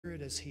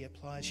as he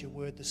applies your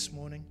word this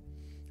morning.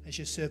 As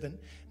your servant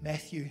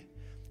Matthew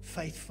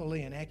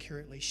faithfully and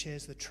accurately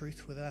shares the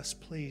truth with us,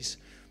 please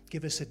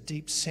give us a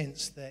deep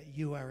sense that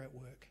you are at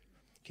work,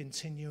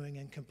 continuing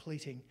and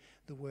completing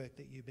the work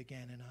that you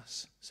began in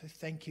us. So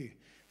thank you.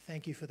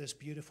 Thank you for this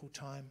beautiful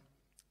time.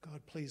 God,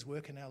 please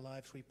work in our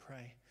lives, we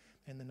pray.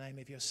 In the name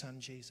of your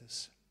Son,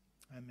 Jesus.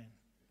 Amen.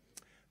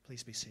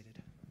 Please be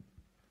seated.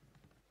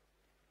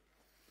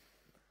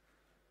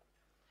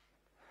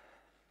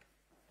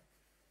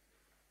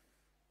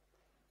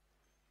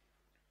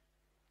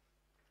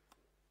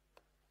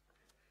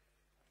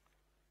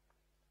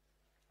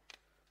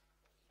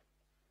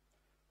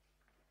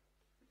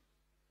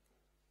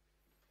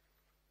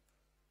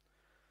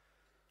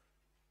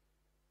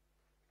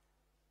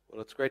 Well,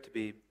 it's great to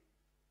be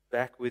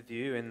back with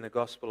you in the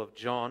Gospel of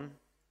John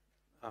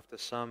after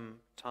some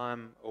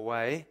time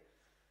away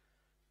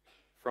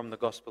from the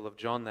Gospel of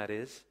John, that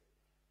is.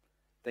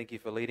 Thank you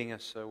for leading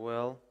us so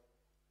well,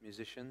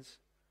 musicians.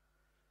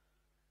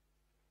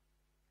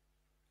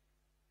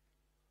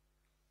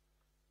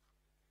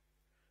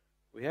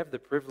 We have the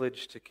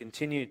privilege to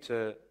continue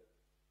to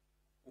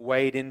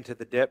wade into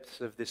the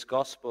depths of this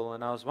Gospel,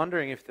 and I was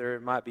wondering if there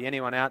might be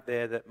anyone out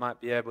there that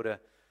might be able to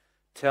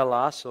tell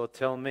us or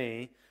tell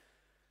me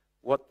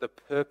what the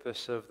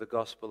purpose of the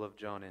Gospel of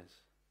John is.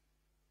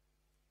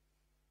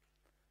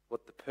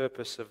 What the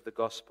purpose of the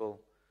Gospel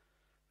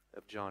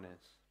of John is.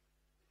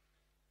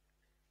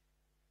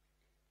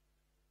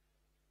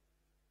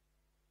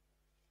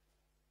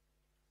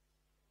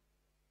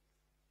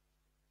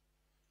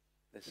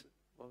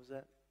 What was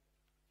that?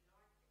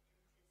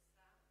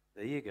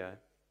 There you go.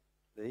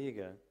 There you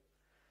go.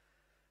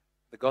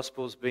 The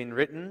Gospel's been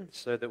written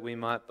so that we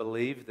might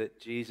believe that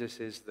Jesus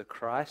is the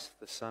Christ,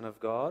 the Son of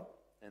God,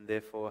 and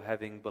therefore,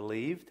 having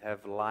believed,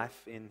 have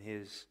life in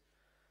His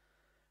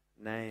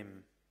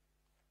name.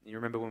 You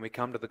remember when we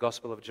come to the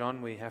Gospel of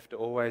John, we have to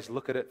always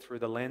look at it through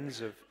the lens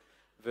of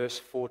verse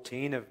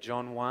 14 of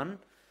John 1,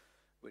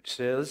 which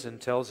says and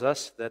tells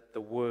us that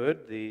the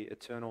Word, the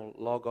eternal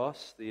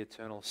Logos, the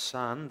eternal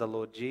Son, the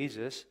Lord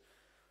Jesus,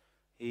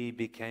 He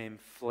became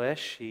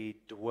flesh, He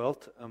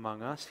dwelt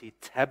among us, He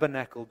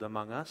tabernacled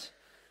among us.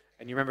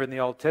 And you remember in the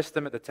Old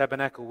Testament, the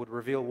tabernacle would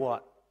reveal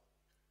what?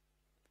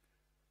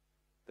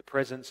 The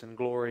presence and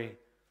glory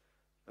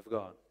of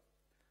God.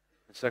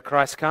 And so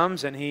Christ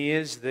comes and He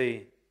is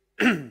the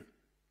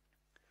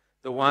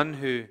one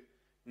who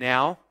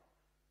now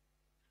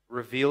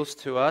reveals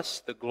to us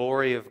the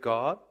glory of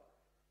God.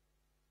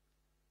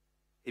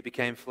 He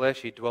became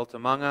flesh, He dwelt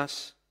among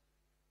us.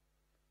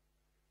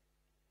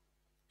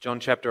 John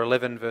chapter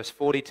 11 verse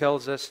 40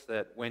 tells us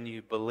that when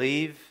you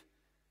believe,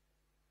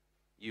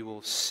 you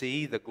will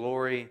see the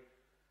glory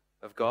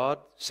of God.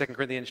 2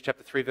 Corinthians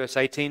chapter 3 verse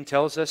 18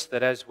 tells us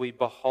that as we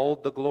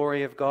behold the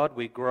glory of God,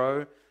 we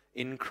grow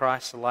in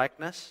Christ's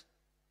likeness.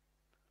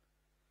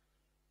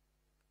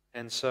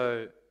 And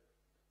so,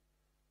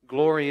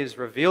 glory is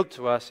revealed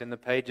to us in the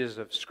pages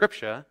of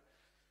Scripture,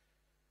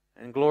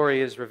 and glory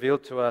is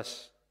revealed to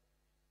us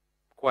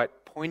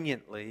quite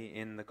poignantly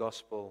in the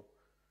Gospel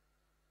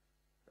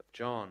of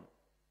John.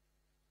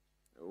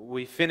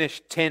 We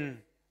finished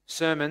 10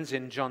 sermons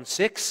in John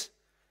 6,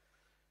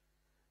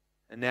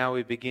 and now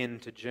we begin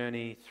to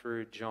journey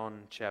through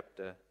John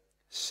chapter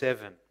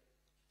 7.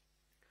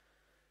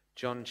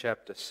 John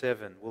chapter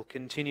 7 will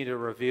continue to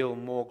reveal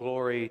more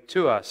glory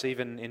to us.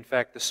 Even, in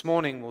fact, this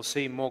morning we'll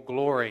see more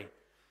glory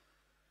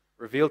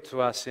revealed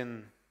to us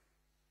in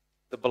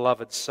the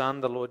beloved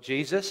Son, the Lord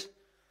Jesus.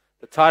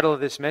 The title of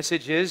this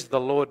message is The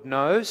Lord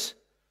Knows.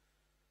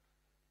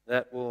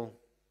 That will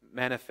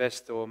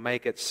manifest or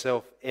make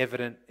itself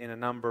evident in a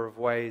number of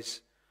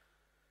ways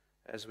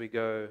as we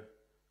go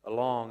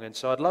along. And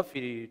so I'd love for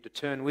you to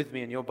turn with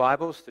me in your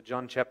Bibles to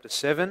John chapter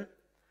 7.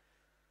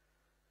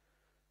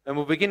 And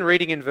we'll begin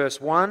reading in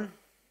verse 1.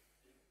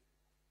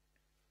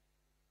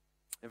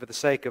 And for the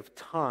sake of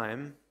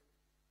time,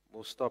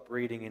 we'll stop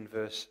reading in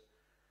verse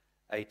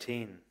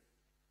 18.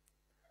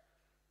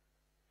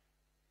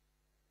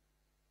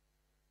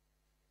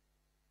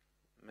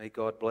 May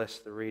God bless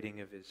the reading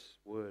of His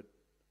word.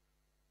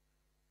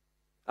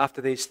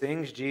 After these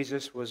things,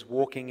 Jesus was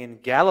walking in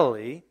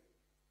Galilee,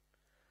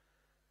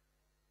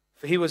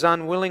 for He was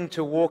unwilling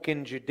to walk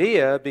in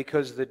Judea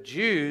because the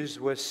Jews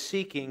were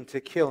seeking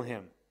to kill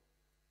Him.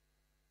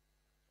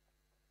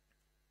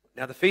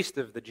 Now the feast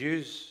of the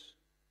Jews,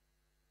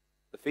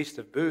 the Feast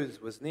of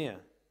Booths, was near.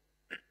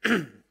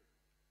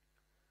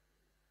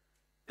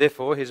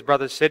 Therefore His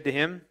brothers said to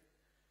Him,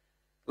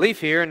 "Leave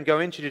here and go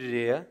into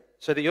Judea,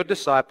 so that your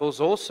disciples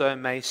also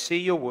may see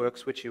your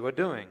works which you are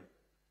doing.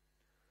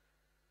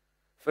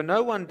 For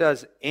no one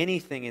does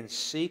anything in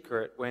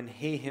secret when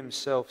he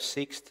himself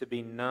seeks to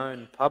be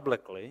known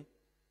publicly.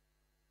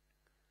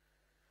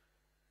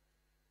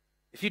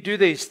 If you do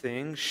these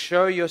things,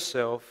 show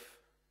yourself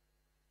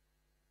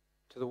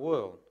to the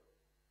world."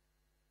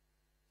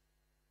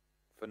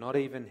 For not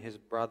even His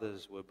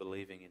brothers were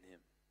believing in Him.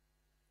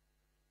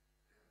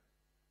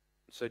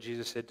 So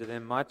Jesus said to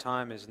them, "My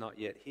time is not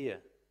yet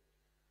here.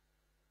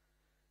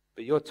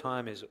 But your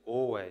time is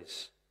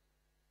always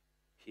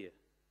here.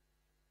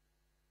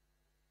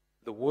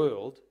 The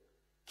world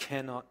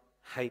cannot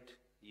hate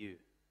you,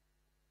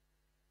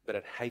 but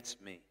it hates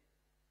me,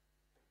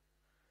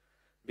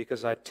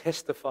 because I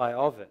testify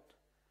of it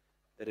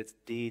that its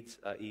deeds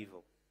are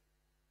evil.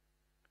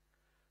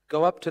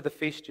 Go up to the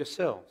feast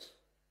yourselves.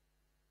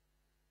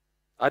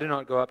 I do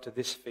not go up to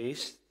this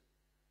feast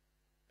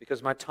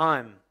because my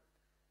time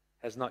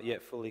has not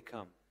yet fully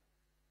come.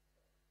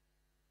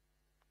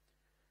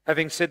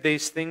 Having said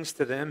these things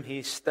to them,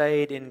 he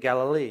stayed in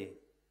Galilee.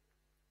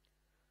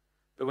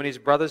 But when his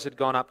brothers had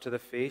gone up to the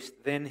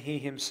feast, then he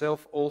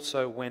himself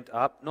also went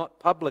up, not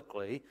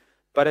publicly,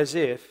 but as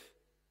if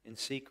in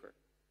secret.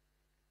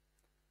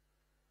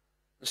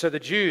 So the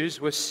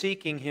Jews were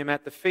seeking him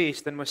at the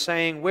feast and were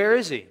saying, "Where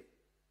is he?"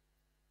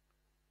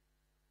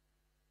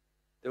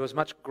 There was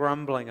much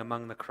grumbling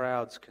among the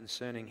crowds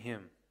concerning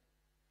him.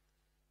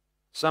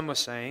 Some were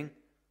saying,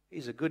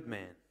 "He's a good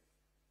man."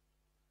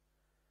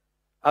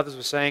 Others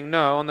were saying,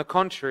 "No, on the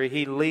contrary,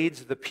 he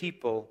leads the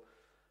people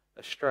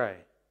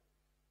astray."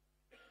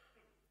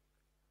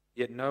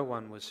 Yet no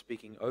one was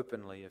speaking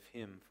openly of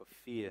him for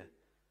fear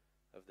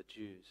of the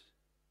Jews.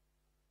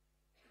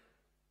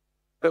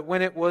 But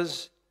when it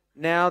was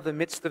now the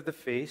midst of the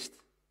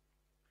feast,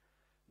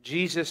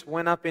 Jesus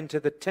went up into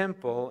the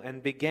temple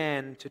and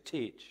began to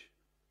teach.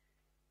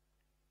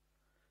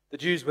 The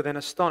Jews were then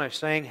astonished,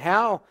 saying,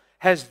 "How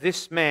has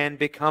this man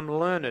become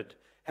learned,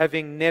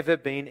 having never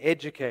been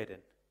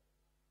educated?"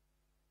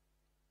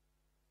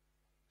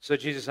 So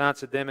Jesus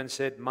answered them and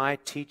said, "My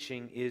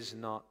teaching is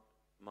not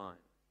mine,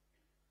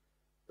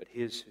 but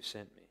his who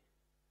sent me.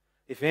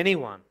 If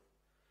anyone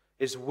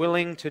is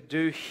willing to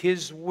do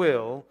his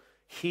will,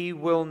 he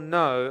will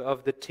know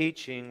of the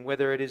teaching,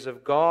 whether it is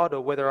of God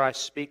or whether I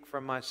speak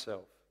from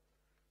myself.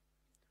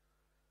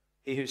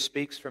 He who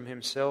speaks from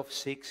himself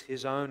seeks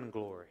his own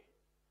glory.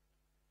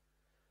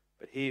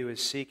 But he who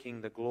is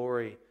seeking the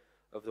glory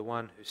of the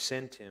one who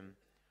sent him,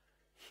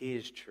 he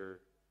is true,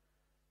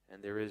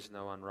 and there is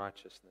no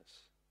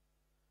unrighteousness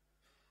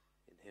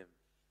in him."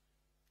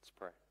 Let's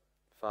pray.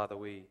 Father,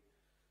 we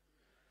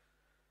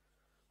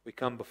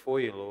come before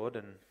you, Lord,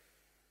 and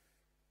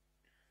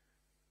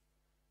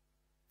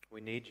we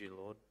need you,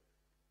 Lord.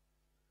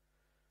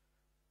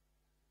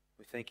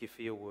 We thank you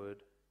for your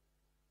word.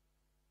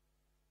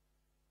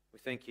 We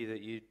thank you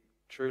that you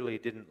truly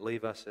didn't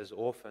leave us as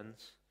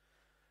orphans.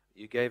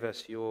 You gave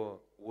us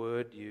your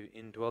word. You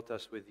indwelt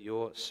us with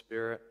your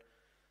Spirit.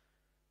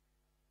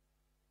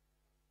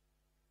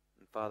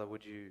 And Father,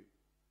 would you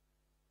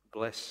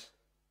bless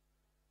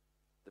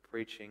the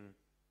preaching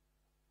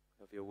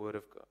of your word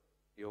of God,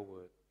 your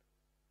word.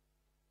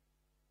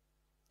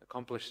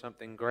 Accomplish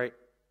something great,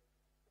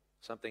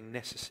 something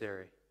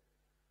necessary,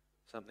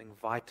 something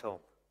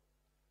vital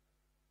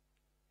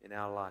in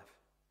our life.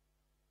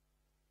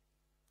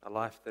 A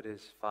life that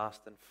is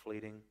fast and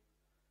fleeting,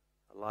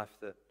 a life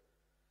that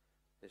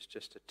is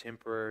just a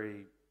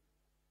temporary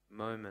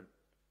moment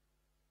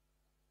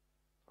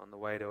on the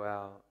way to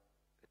our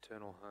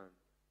eternal home.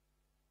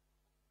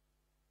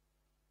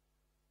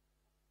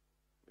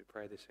 We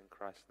pray this in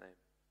Christ's name.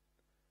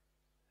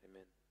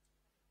 Amen.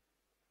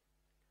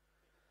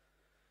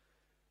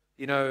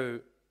 You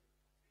know,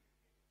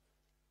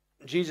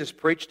 Jesus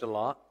preached a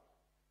lot,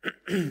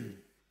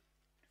 and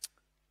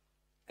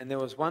there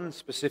was one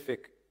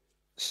specific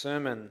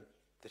sermon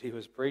that he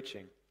was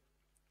preaching.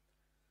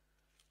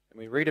 And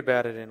we read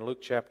about it in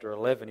Luke chapter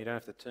 11. You don't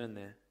have to turn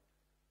there.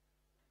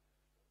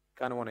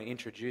 Kind of want to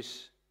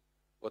introduce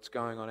what's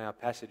going on in our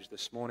passage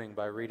this morning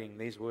by reading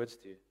these words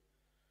to you.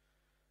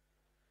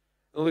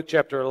 Luke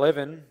chapter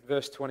 11,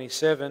 verse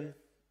 27,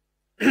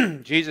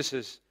 Jesus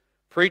is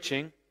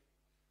preaching,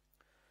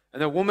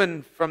 and a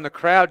woman from the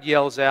crowd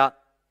yells out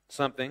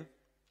something.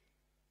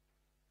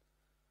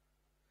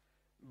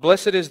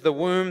 "Blessed is the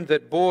womb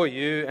that bore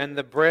you and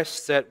the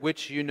breasts at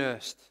which you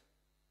nursed."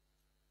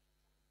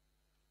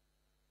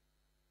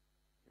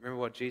 Remember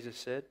what Jesus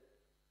said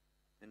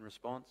in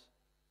response?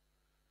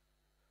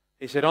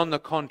 He said, "On the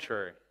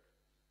contrary."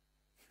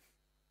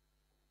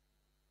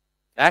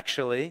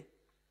 Actually,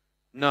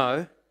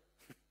 no,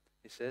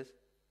 he says.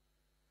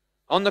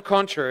 On the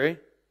contrary,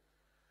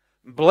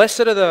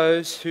 blessed are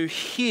those who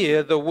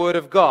hear the word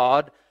of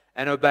God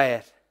and obey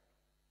it.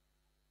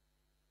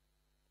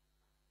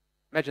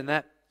 Imagine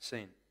that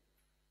scene.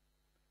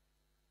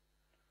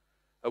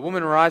 A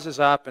woman rises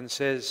up and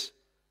says,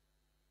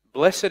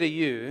 "Blessed are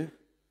you,"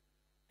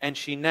 and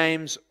she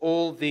names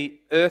all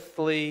the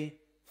earthly,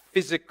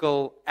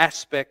 physical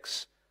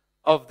aspects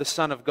of the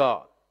Son of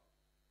God.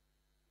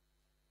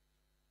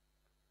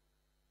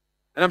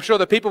 And I'm sure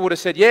the people would have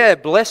said, "Yeah,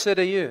 blessed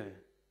are you."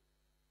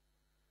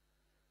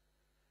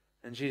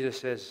 And Jesus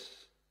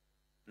says,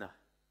 "No,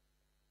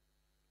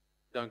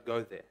 don't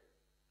go there.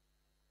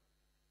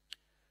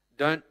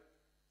 Don't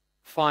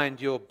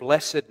find your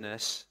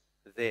blessedness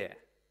there.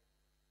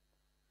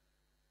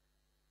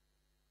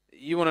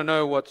 You want to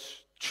know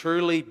what's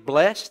truly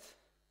blessed?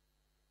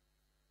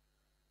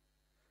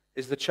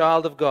 Is the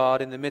child of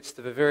God in the midst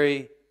of a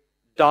very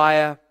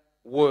dire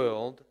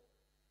world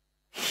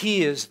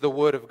hears the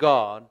word of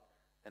God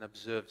and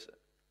observes it.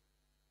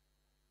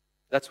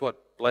 That's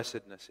what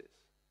blessedness is.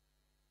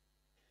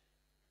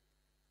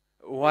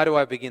 Why do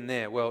I begin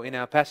there? Well, in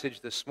our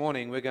passage this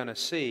morning, we're going to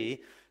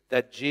see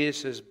that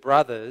Jesus'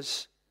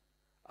 brothers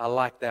are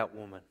like that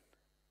woman.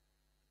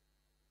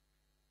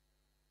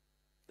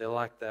 They're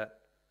like that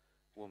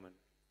woman.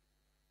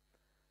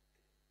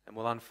 And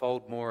we'll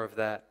unfold more of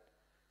that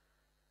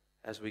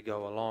as we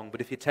go along.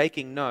 But if you're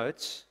taking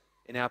notes,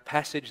 in our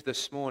passage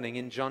this morning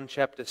in John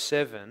chapter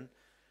 7,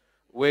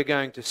 we're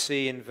going to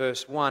see in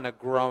verse 1 a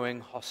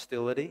growing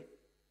hostility.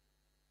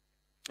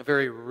 A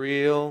very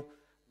real,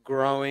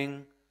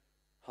 growing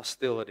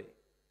hostility.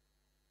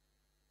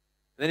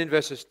 Then in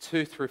verses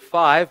 2 through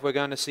 5, we're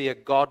going to see a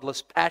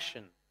godless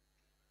passion.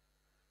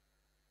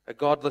 A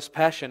godless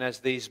passion as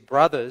these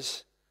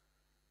brothers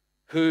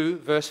who,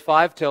 verse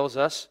 5 tells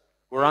us,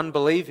 were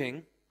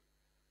unbelieving,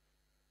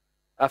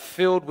 are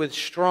filled with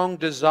strong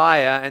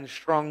desire and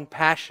strong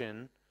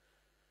passion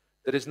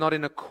that is not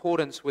in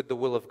accordance with the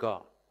will of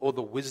God or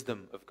the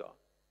wisdom of God.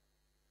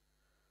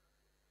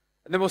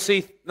 And then we'll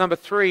see, number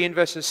 3, in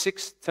verses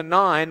 6 to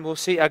 9, we'll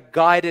see a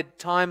guided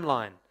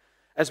timeline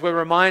as we're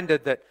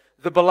reminded that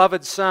the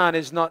beloved Son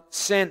is not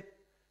sent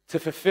to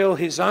fulfill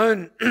His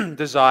own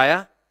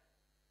desire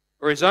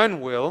or His own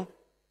will,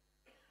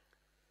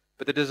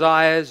 but the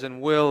desires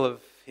and will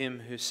of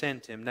Him who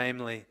sent Him,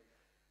 namely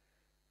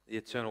the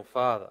eternal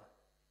Father.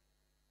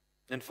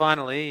 And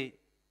finally,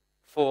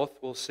 fourth,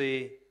 we'll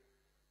see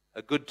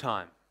a good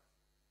time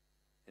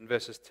in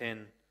verses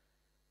 10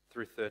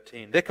 through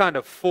 13. They're kind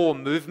of 4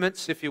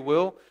 movements, if you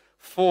will.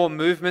 4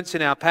 movements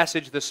in our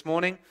passage this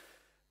morning.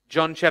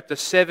 John chapter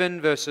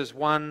 7, verses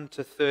 1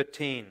 to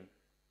 13.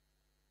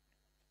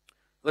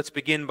 Let's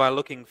begin by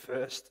looking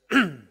first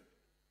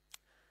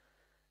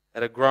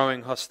at a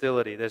growing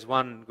hostility. There's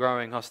one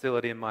growing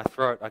hostility in my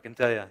throat, I can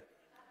tell you.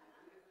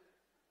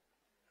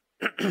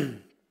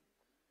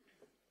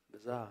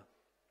 Bizarre.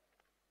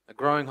 A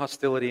growing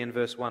hostility in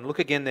verse 1. Look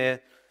again there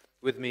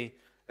with me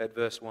at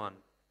verse 1.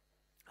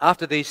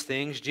 After these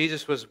things,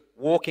 Jesus was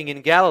walking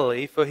in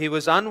Galilee, for He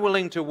was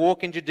unwilling to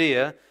walk in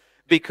Judea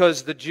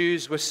because the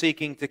Jews were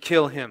seeking to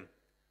kill Him.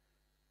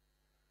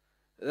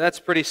 That's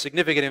pretty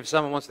significant if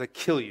someone wants to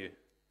kill you.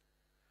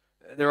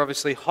 They're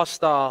obviously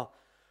hostile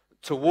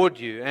toward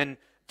you. And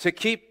to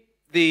give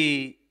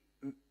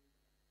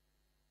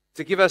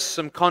us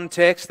some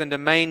context and to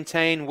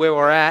maintain where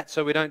we're at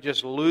so we don't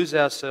just lose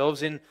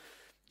ourselves, in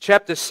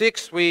chapter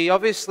 6 we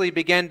obviously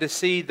began to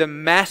see the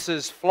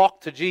masses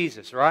flock to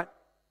Jesus, right?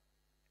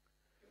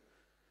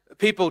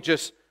 People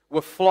just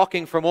were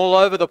flocking from all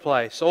over the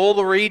place. All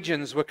the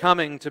regions were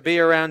coming to be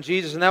around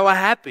Jesus, and they were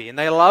happy and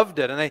they loved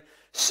it, and they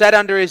sat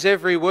under His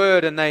every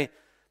word, and they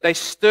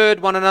stirred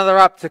one another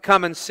up to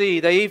come and see.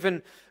 They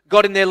even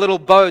got in their little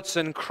boats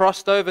and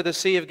crossed over the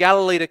Sea of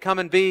Galilee to come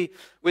and be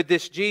with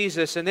this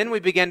Jesus. And then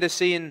we began to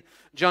see in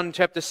John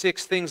chapter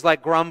 6 things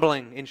like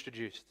grumbling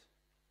introduced.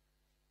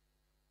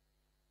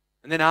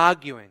 And then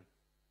arguing.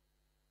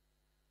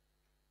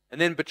 And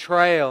then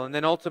betrayal. And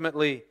then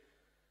ultimately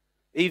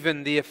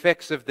even the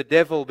effects of the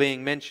devil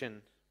being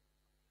mentioned.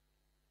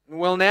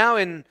 Well, now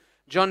in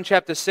John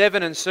chapter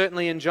 7 and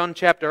certainly in John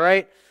chapter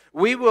 8,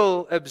 we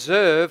will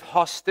observe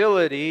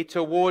hostility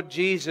toward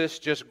Jesus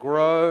just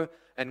grow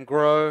and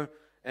grow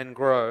and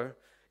grow.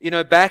 You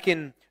know, back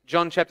in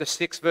John chapter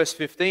 6 verse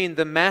 15,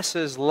 the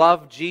masses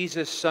loved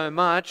Jesus so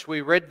much,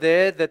 we read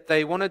there that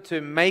they wanted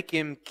to make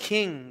Him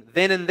king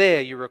then and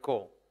there, you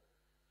recall.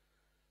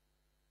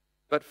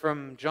 But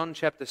from John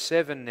chapter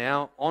 7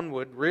 now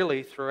onward,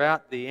 really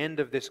throughout the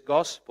end of this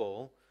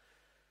gospel,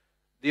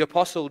 the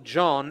Apostle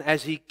John,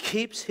 as he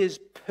keeps his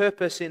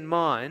purpose in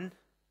mind,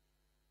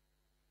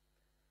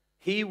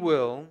 he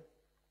will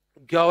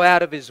go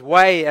out of his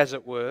way, as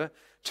it were,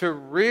 to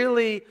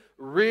really,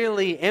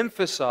 really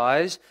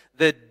emphasize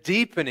the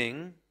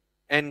deepening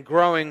and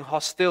growing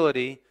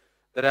hostility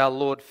that our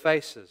Lord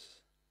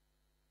faces.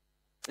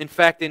 In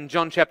fact, in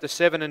John chapter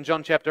 7 and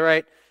John chapter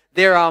 8,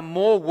 there are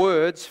more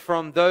words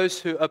from those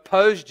who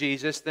oppose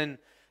Jesus than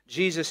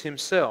Jesus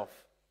Himself.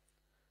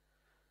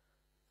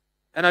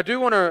 And I do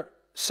want to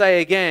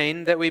say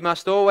again that we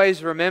must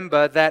always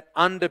remember that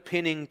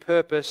underpinning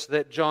purpose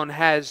that John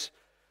has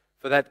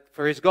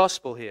for his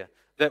gospel here.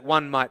 That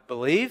one might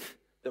believe,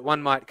 that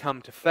one might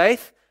come to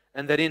faith,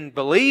 and that in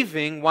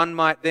believing one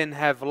might then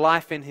have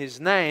life in His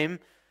name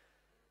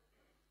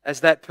as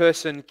that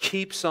person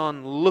keeps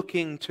on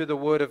looking to the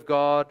Word of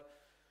God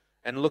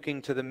and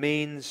looking to the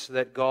means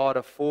that God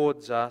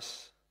affords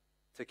us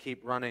to keep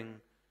running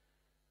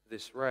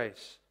this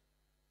race.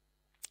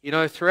 You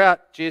know,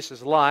 throughout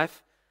Jesus'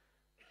 life,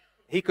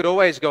 He could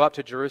always go up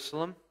to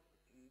Jerusalem.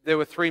 There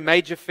were 3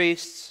 major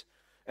feasts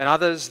and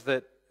others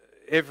that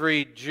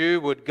every Jew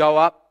would go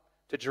up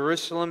to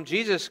Jerusalem.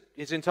 Jesus,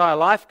 His entire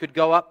life, could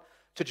go up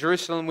to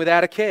Jerusalem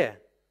without a care.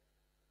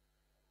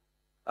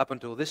 Up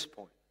until this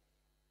point.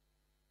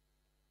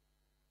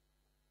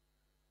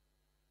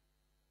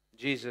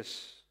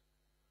 Jesus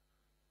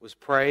was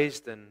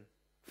praised and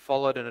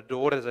followed and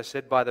adored, as I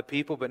said, by the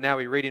people. But now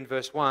we read in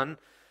verse 1,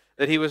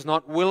 that he was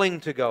not willing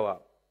to go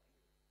up.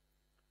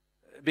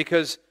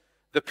 Because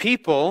the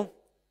people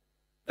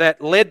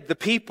that led the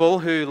people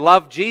who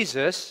loved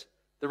Jesus,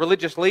 the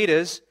religious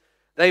leaders,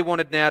 they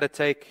wanted now to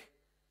take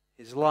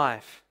his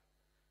life.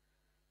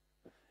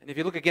 And if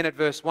you look again at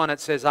verse 1, it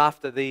says,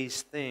 after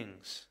these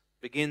things.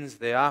 Begins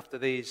there, after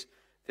these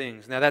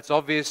things. Now that's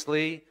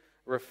obviously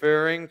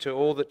referring to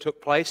all that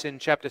took place in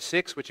chapter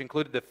 6, which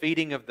included the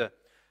feeding of the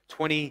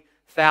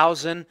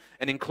 20,000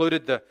 and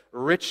included the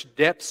rich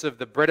depths of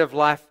the bread of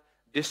life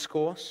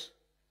discourse,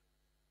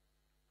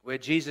 where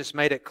Jesus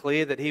made it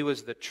clear that he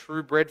was the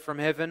true bread from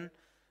heaven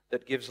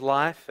that gives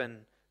life and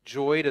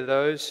joy to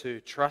those who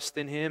trust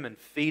in him and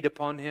feed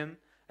upon him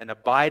and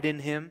abide in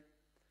him.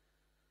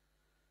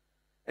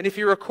 And if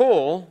you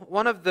recall,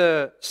 one of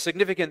the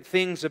significant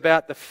things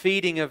about the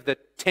feeding of the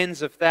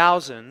tens of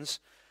thousands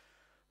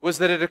was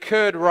that it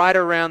occurred right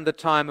around the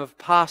time of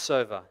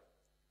Passover.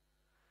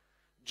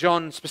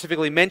 John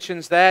specifically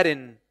mentions that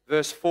in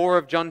verse 4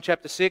 of John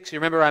chapter 6. You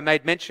remember I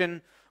made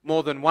mention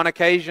more than one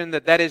occasion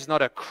that is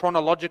not a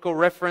chronological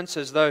reference,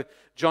 as though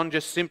John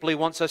just simply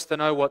wants us to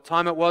know what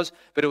time it was,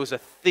 but it was a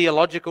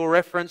theological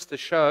reference to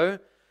show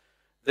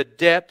the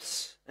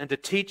depths and to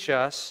teach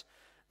us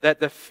that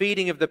the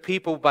feeding of the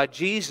people by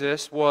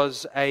Jesus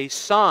was a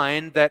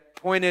sign that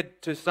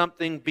pointed to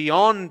something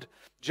beyond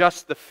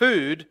just the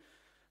food,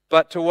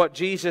 but to what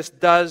Jesus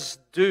does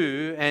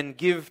do and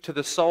give to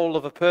the soul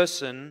of a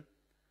person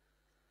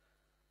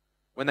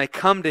when they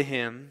come to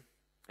him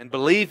and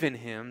believe in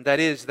him. That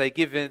is, they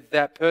give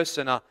that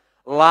person a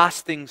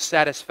lasting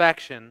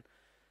satisfaction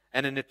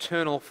and an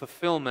eternal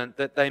fulfillment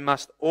that they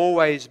must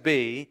always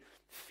be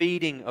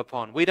feeding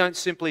upon. We don't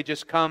simply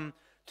just come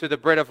to the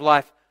bread of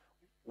life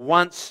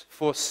once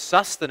for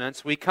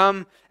sustenance. We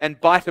come and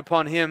bite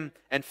upon him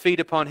and feed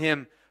upon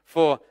him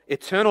for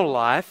eternal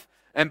life,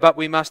 but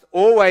we must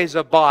always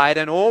abide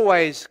and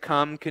always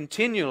come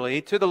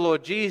continually to the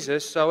Lord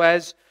Jesus so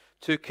as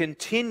to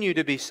continue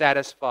to be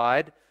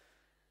satisfied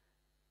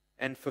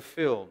and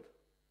fulfilled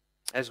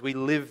as we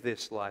live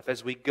this life,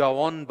 as we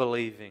go on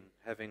believing,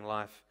 having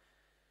life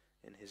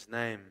in his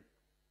name.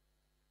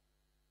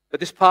 But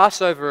this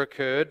Passover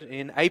occurred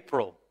in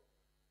April.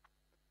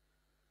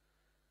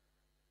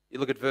 You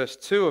look at verse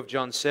 2 of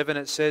John 7,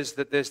 it says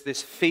that there's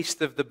this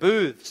Feast of the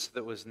Booths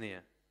that was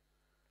near.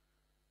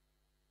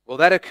 Well,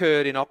 that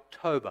occurred in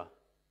October.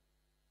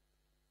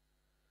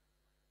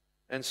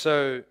 And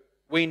so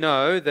we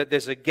know that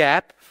there's a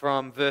gap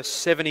from verse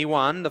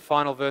 71, the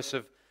final verse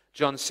of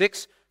John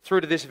 6,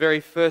 through to this very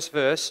first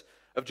verse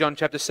of John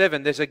chapter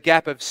 7. There's a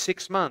gap of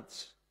 6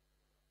 months.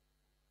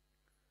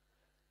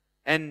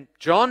 And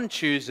John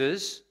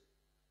chooses,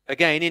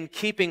 again, in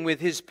keeping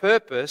with his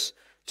purpose,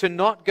 to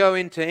not go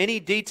into any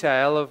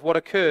detail of what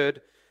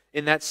occurred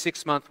in that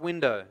 6-month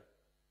window.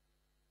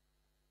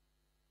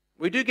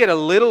 We do get a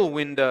little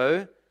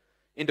window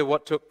into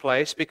what took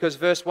place because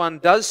verse 1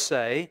 does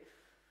say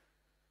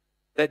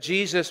that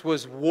Jesus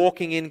was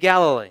walking in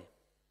Galilee.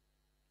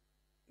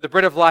 The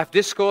bread of life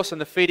discourse and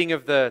the feeding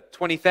of the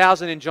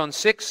 20,000 in John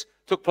 6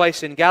 took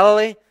place in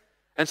Galilee.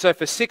 And so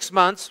for 6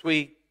 months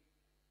we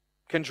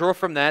can draw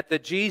from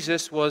that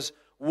Jesus was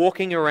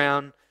walking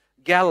around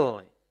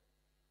Galilee.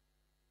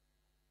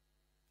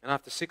 And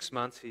after 6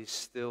 months, he's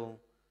still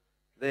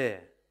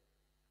there.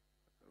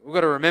 We've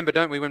got to remember,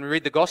 don't we, when we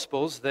read the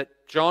Gospels, that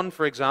John,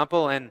 for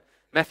example, and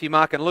Matthew,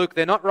 Mark, and Luke,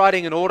 they're not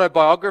writing an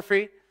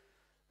autobiography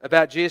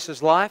about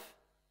Jesus' life.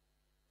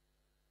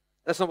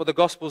 That's not what the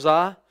Gospels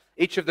are.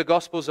 Each of the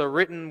Gospels are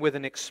written with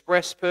an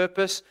express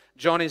purpose.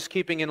 John is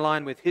keeping in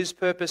line with his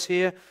purpose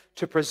here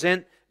to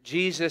present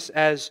Jesus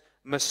as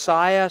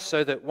Messiah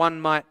so that one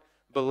might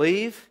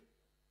believe.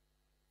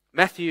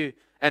 Matthew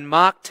and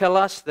Mark tell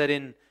us that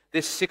in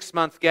this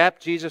 6-month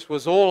gap, Jesus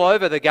was all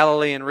over the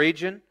Galilean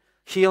region,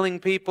 healing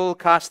people,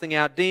 casting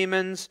out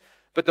demons.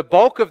 But the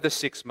bulk of the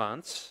 6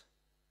 months,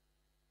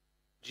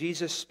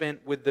 Jesus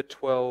spent with the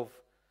 12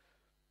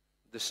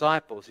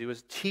 disciples. He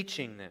was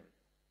teaching them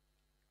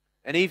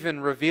and even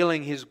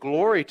revealing his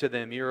glory to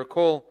them. You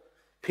recall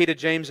Peter,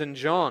 James, and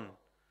John,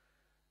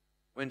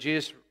 when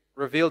Jesus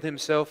revealed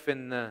himself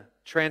in the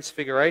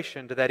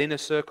transfiguration to that inner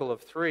circle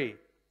of 3.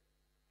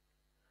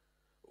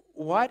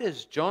 Why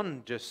does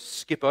John just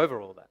skip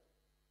over all that?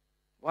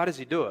 Why does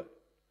he do it?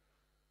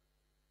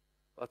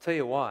 I'll tell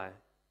you why.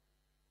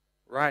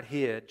 Right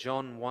here,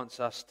 John wants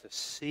us to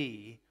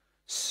see,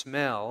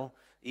 smell,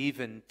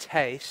 even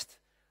taste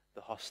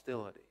the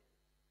hostility.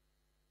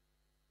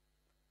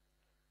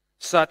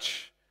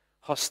 Such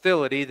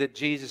hostility that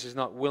Jesus is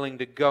not willing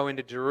to go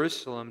into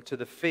Jerusalem to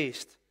the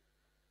feast,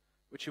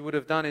 which he would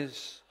have done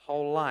his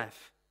whole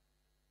life.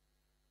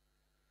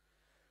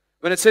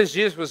 When it says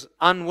Jesus was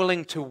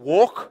unwilling to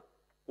walk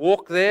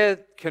there,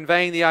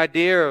 conveying the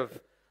idea of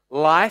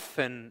life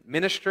and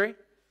ministry,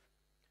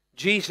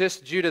 Jesus,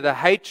 due to the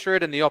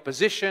hatred and the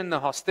opposition, the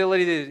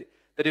hostility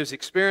that he was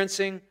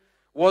experiencing,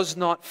 was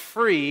not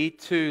free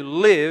to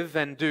live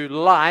and do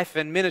life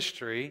and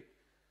ministry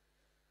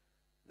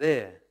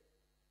there.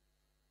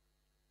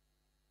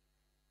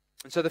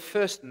 And so the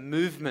first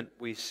movement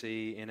we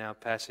see in our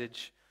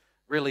passage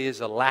really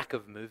is a lack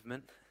of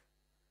movement.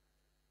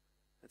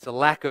 It's a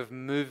lack of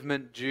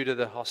movement due to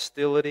the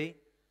hostility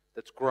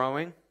that's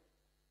growing.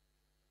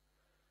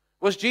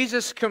 Was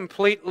Jesus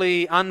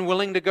completely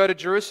unwilling to go to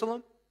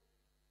Jerusalem?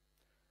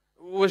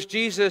 Was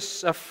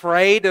Jesus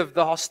afraid of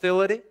the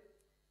hostility?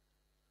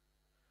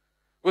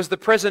 Was the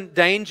present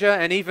danger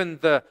and even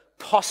the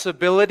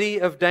possibility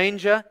of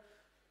danger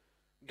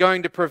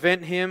going to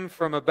prevent him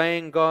from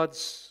obeying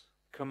God's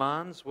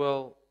commands?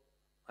 Well,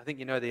 I think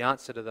you know the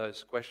answer to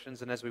those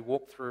questions. And as we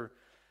walk through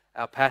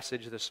our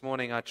passage this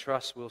morning, I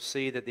trust we'll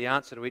see that the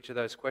answer to each of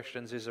those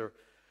questions is a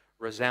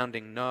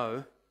resounding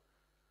no.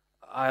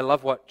 I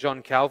love what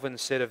John Calvin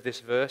said of this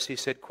verse. He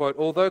said, quote,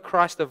 "Although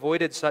Christ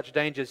avoided such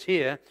dangers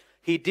here,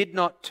 he did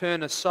not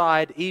turn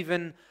aside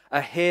even a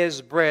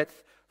hair's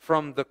breadth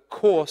from the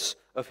course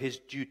of his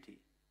duty."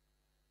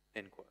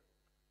 End quote.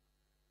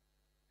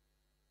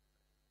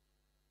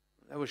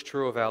 That was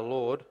true of our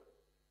Lord.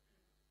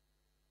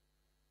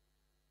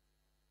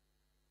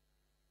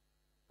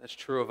 That's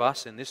true of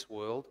us in this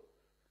world.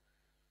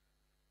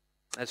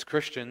 As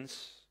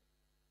Christians,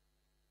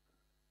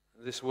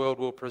 this world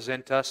will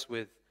present us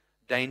with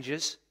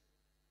dangers,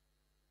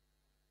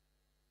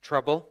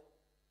 trouble,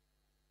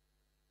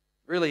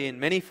 really in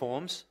many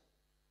forms.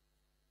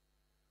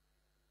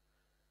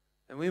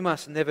 And we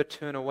must never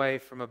turn away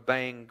from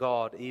obeying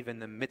God even in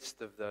the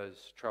midst of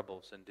those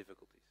troubles and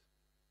difficulties.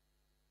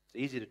 It's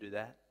easy to do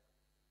that.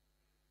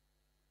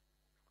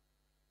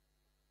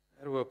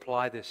 How do we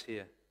apply this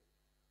here?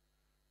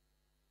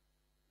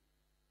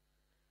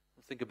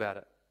 Think about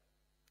it.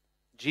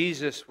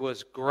 Jesus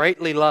was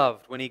greatly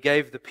loved when he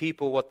gave the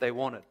people what they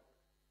wanted.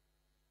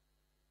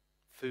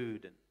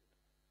 Food and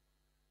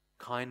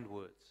kind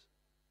words.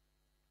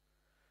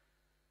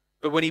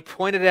 But when he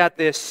pointed out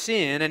their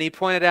sin and he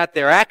pointed out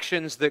their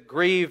actions that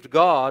grieved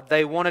God,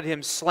 they wanted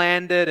him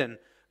slandered and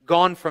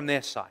gone from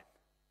their sight.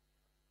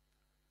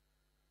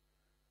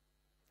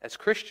 As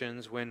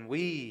Christians, when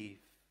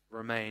we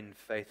remain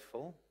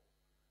faithful,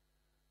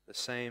 the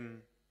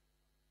same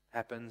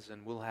happens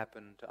and will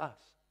happen to us.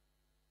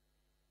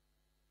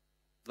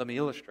 Let me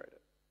illustrate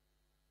it.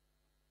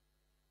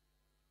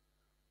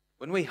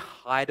 When we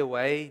hide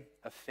away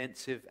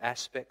offensive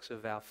aspects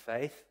of our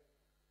faith,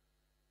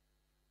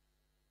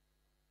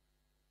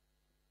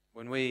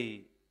 when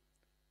we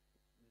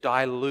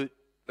dilute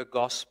the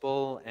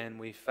gospel and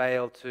we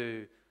fail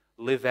to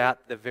live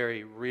out the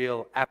very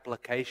real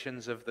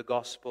applications of the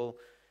gospel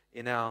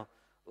in our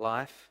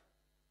life,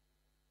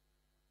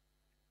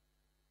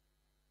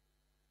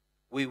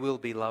 we will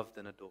be loved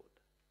and adored.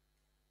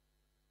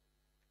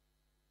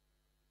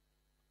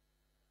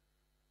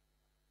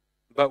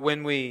 But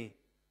when we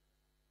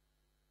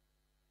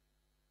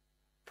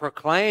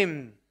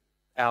proclaim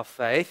our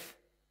faith,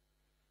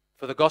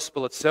 for the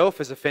gospel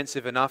itself is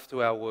offensive enough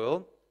to our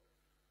world,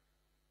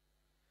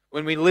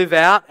 when we live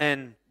out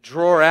and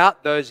draw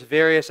out those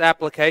various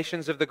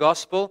applications of the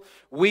gospel,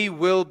 we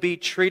will be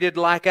treated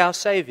like our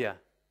Saviour.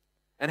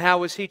 And how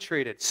was he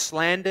treated?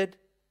 Slandered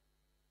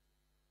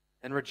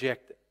and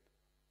rejected.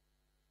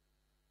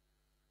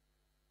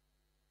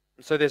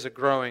 And so there's a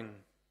growing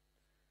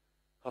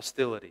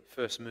hostility,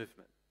 first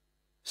movement.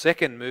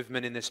 Second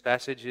movement in this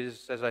passage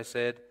is, as I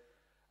said,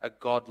 a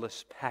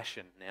godless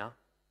passion now.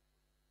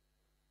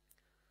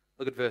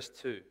 Look at verse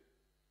 2.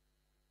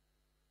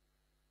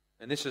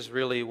 And this is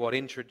really what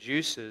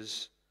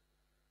introduces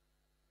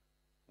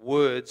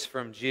words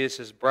from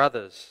Jesus'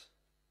 brothers.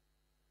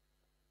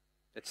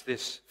 It's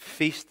this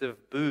feast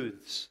of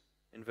booths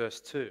in verse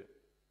 2.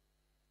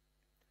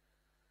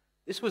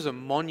 This was a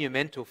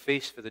monumental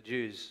feast for the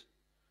Jews.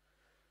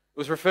 It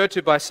was referred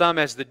to by some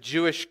as the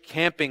Jewish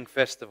camping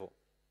festival.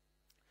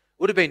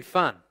 It would have been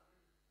fun.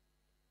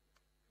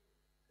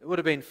 It would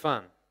have been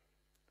fun.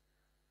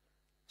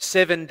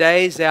 7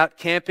 days out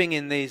camping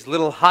in these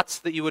little huts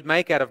that you would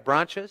make out of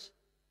branches.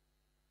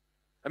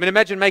 I mean,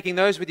 imagine making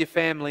those with your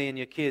family and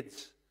your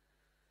kids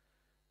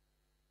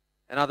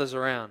and others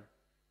around,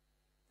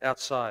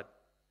 outside.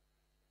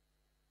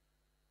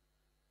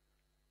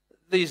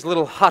 These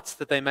little huts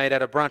that they made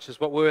out of branches,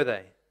 what were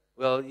they?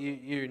 Well,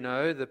 you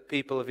know, the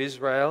people of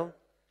Israel,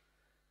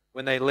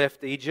 when they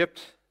left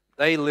Egypt,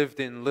 they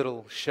lived in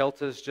little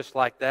shelters just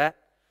like that.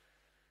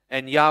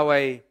 And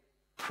Yahweh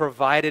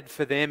provided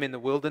for them in the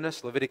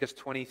wilderness. Leviticus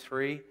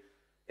 23,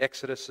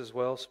 Exodus as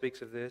well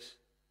speaks of this.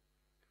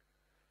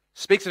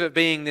 Speaks of it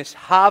being this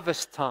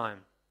harvest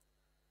time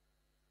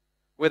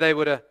where they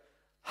would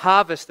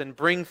harvest and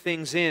bring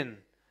things in.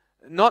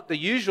 Not the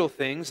usual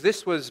things.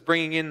 This was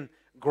bringing in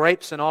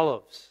grapes and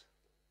olives.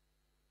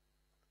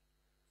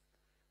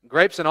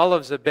 Grapes and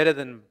olives are better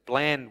than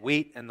bland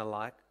wheat and the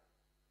like.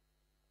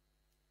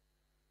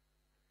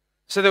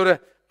 So they would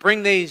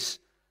bring these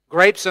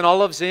grapes and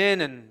olives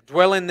in and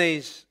dwell in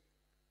these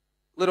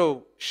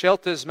little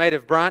shelters made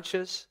of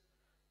branches.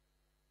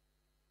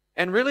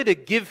 And really to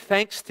give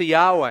thanks to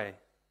Yahweh.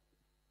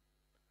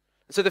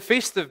 So the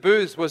Feast of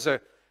Booths was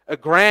a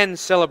grand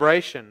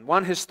celebration.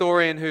 One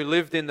historian who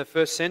lived in the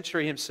first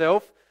century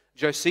himself,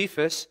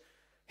 Josephus,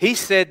 he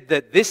said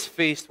that this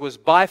feast was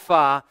by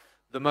far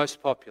the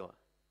most popular.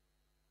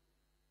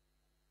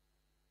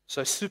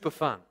 So super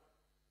fun.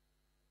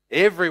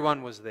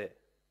 Everyone was there.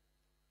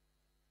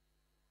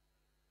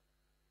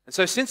 And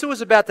so since it was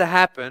about to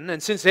happen,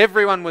 and since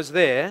everyone was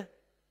there,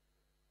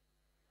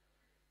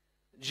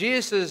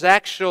 Jesus'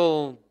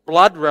 actual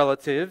blood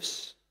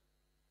relatives,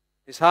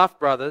 his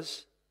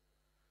half-brothers,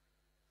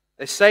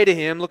 they say to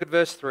him, look at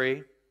verse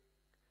 3,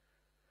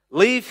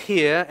 "Leave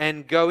here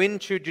and go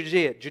into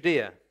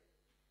Judea,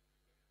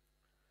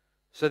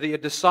 so that your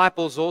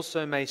disciples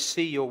also may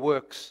see your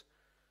works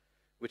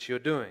which you're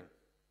doing."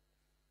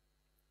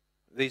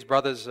 These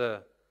brothers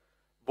are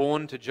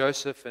born to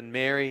Joseph and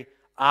Mary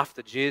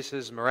after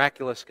Jesus'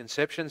 miraculous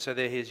conception, so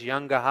they're his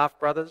younger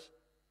half-brothers.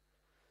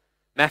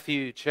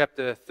 Matthew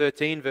chapter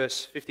 13,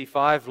 verse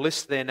 55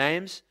 lists their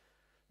names: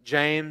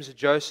 James,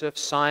 Joseph,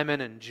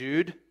 Simon, and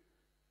Jude.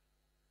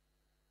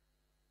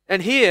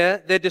 And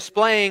here they're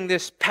displaying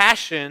this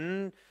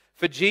passion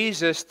for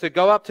Jesus to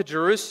go up to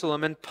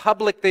Jerusalem and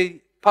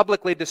publicly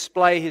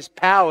display his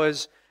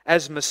powers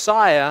as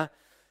Messiah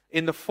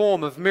in the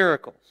form of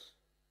miracles.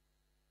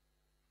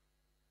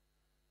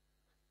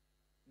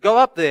 Go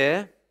up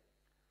there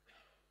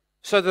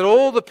so that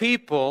all the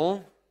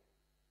people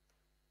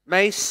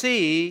may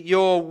see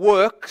your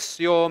works,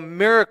 your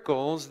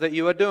miracles that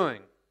you are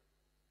doing.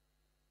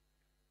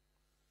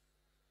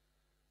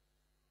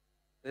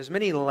 There's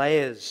many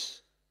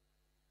layers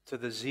to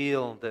the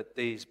zeal that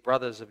these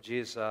brothers of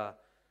Jesus are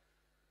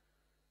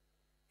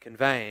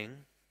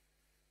conveying.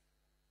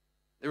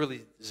 They're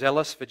really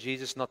zealous for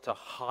Jesus not to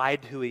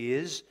hide who he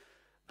is,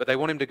 but they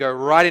want him to go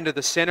right into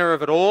the center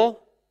of it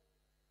all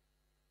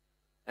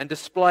and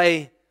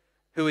display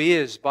who he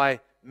is by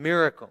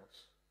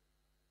miracles.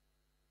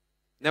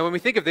 Now, when we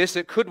think of this,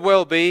 it could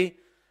well be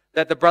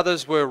that the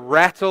brothers were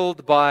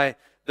rattled by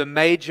the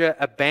major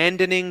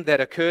abandoning that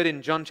occurred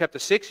in John chapter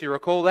 6. You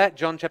recall that?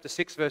 John chapter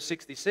 6, verse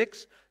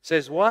 66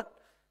 says what?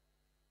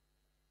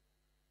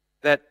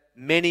 That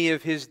many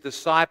of his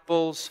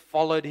disciples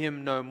followed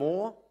him no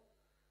more.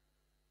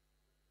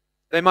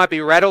 They might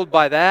be rattled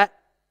by that.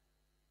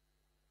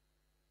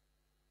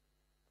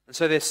 And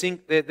so they're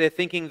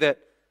thinking that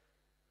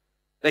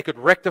they could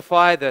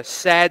rectify the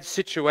sad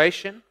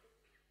situation.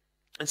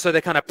 And so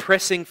they're kind of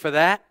pressing for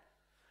that.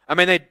 I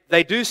mean,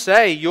 they do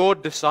say, your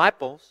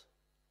disciples.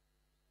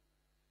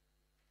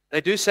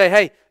 They do say,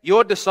 hey,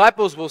 your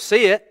disciples will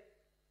see it.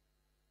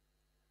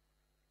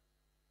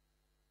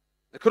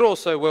 It could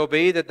also well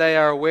be that they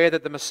are aware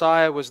that the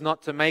Messiah was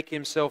not to make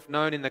himself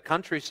known in the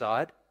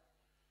countryside,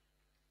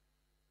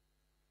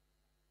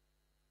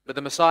 but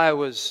the Messiah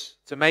was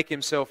to make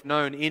himself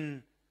known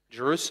in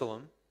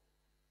Jerusalem.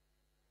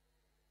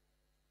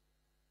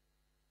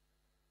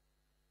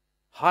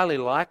 Highly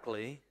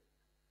likely,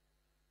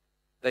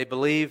 they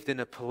believed in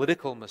a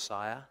political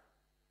Messiah.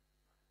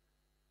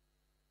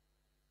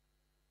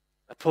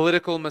 A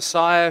political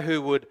Messiah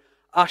who would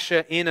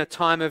usher in a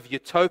time of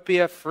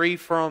utopia free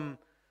from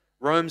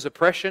Rome's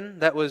oppression.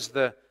 That was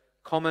the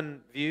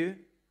common view.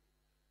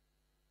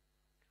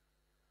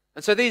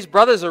 And so these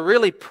brothers are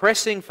really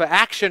pressing for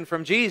action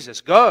from Jesus.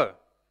 Go.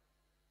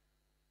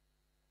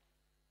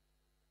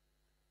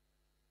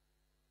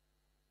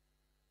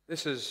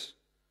 This is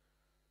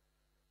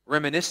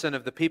reminiscent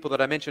of the people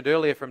that I mentioned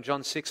earlier from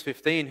John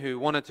 6:15 who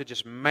wanted to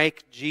just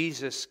make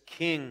Jesus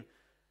king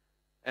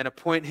and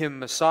appoint him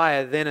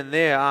Messiah then and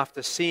there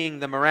after seeing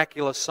the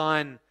miraculous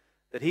sign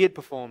that he had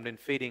performed in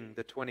feeding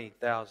the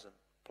 20,000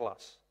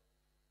 plus.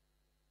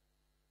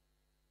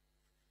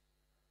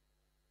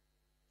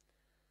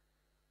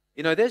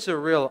 You know, there's a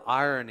real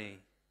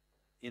irony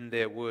in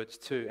their words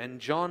too. And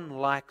John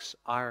likes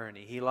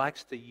irony. He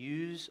likes to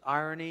use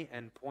irony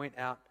and point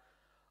out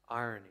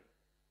irony.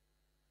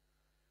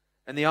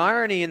 And the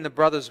irony in the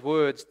brothers'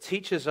 words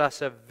teaches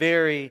us a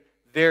very,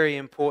 very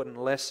important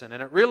lesson.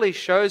 And it really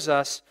shows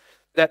us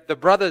that the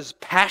brothers'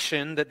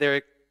 passion that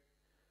they're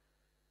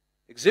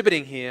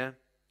exhibiting here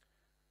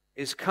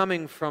is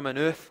coming from an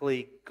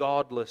earthly,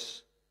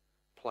 godless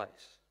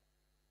place.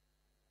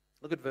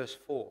 Look at verse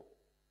 4.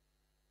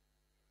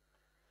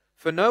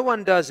 For no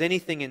one does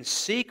anything in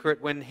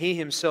secret when he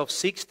himself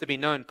seeks to be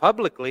known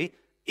publicly.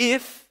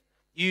 If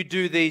you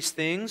do these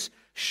things,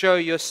 show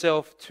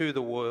yourself to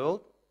the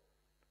world.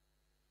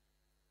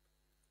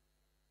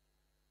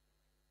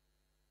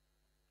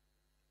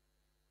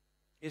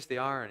 Here's the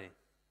irony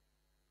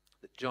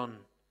that John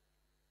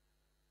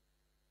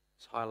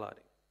is highlighting.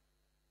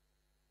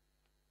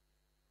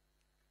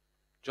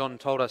 John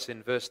told us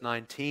in verse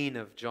 19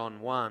 of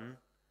John 1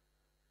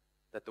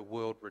 that the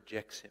world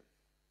rejects him.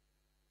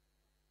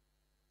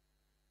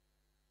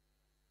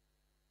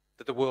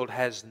 That the world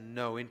has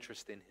no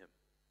interest in him.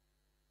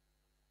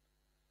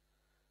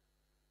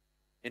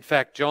 In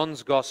fact,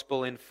 John's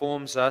gospel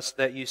informs us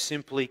that you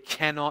simply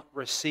cannot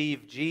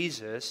receive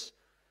Jesus,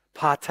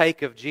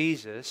 partake of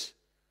Jesus,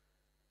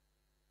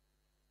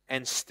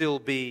 and still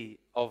be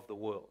of the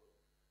world.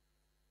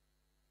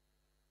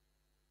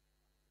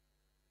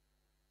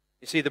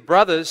 You see, the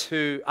brothers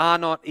who are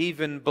not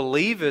even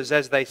believers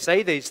as they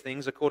say these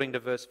things, according to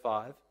verse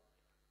 5,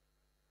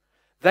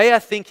 they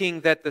are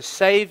thinking that the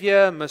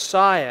Saviour,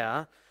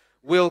 Messiah,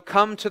 will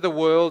come to the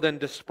world and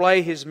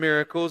display His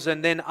miracles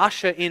and then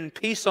usher in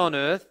peace on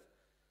earth,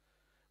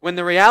 when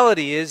the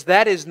reality is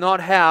that is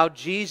not how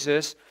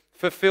Jesus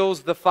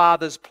fulfills the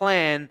Father's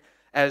plan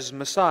as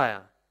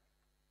Messiah.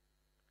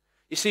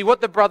 You see,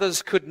 what the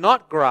brothers could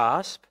not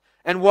grasp,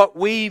 and what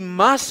we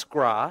must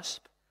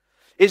grasp,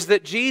 is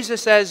that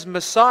Jesus as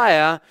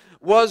Messiah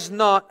was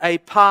not a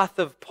path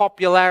of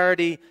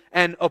popularity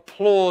and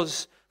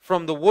applause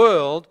from the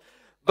world,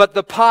 but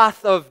the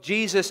path of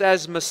Jesus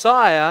as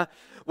Messiah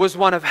was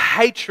one of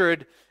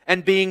hatred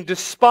and being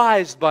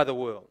despised by the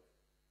world.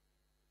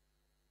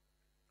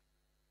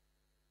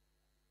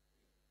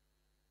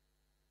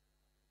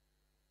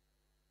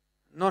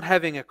 Not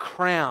having a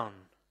crown,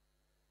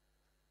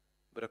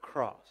 but a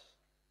cross.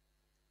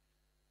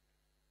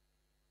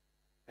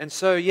 And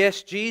so,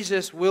 yes,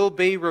 Jesus will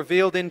be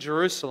revealed in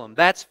Jerusalem,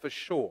 that's for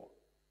sure.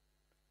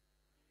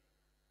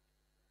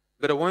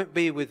 But it won't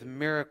be with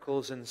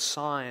miracles and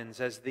signs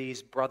as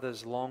these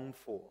brothers long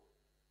for.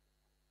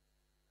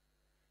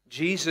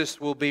 Jesus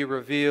will be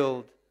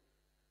revealed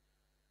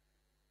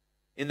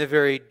in the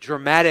very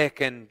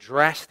dramatic and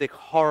drastic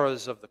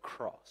horrors of the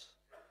cross.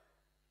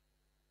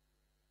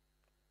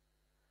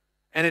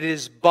 And it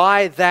is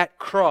by that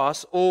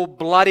cross, all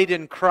bloodied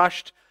and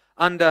crushed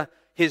under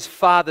His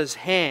Father's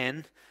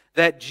hand,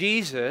 that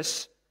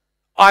Jesus,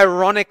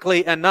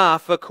 ironically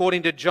enough,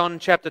 according to John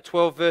chapter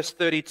 12, verse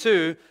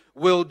 32,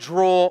 will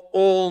draw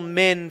all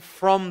men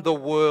from the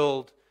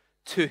world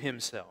to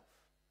Himself.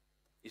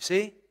 You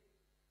see?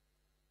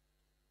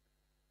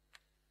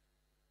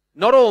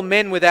 Not all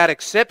men without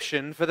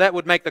exception, for that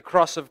would make the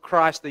cross of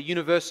Christ a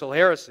universal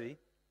heresy,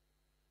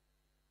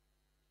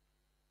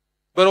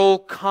 but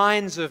all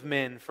kinds of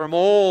men from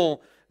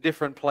all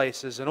different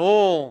places and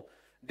all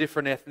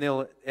different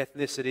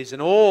ethnicities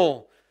and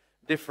all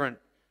different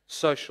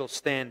social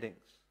standings.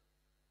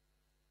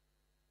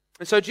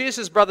 And so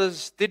Jesus'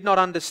 brothers did not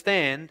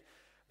understand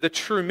the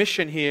true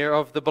mission here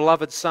of the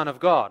beloved Son of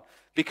God,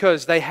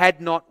 because they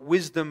had not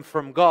wisdom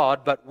from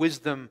God, but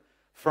wisdom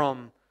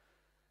from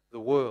the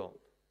world.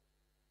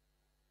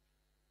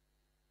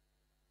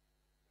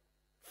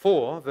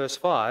 For, verse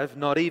 5,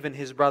 not even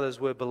His brothers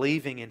were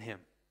believing in Him.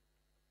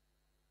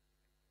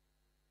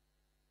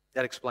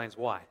 That explains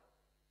why.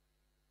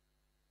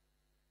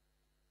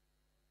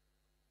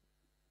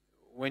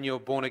 When you're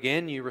born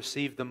again, you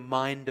receive the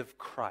mind of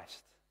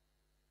Christ.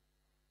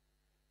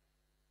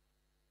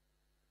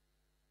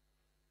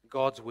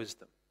 God's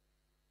wisdom.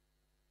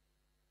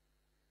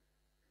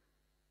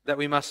 That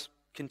we must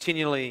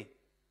continually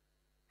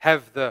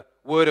have the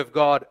Word of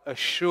God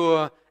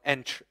assure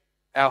and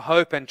our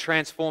hope and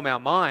transform our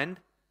mind.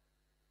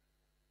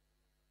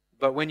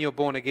 But when you're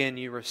born again,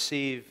 you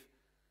receive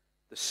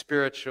the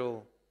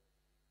spiritual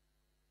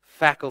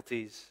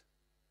faculties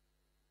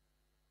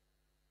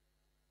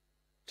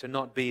to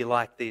not be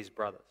like these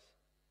brothers.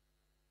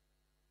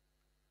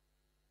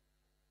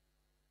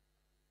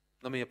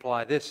 Let me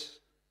apply this.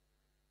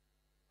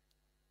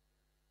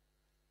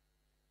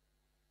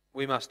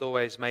 We must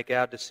always make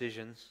our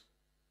decisions.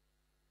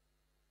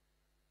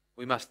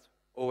 We must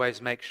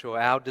always make sure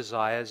our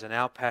desires and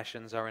our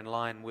passions are in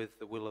line with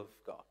the will of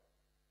God.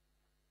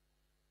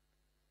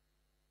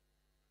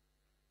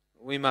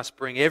 We must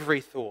bring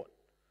every thought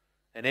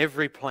and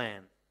every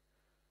plan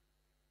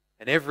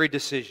and every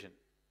decision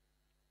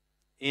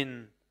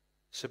in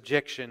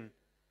subjection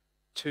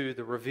to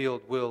the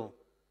revealed will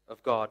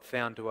of God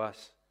found to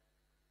us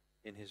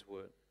in His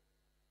Word.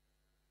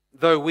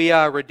 Though we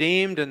are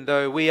redeemed and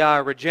though we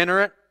are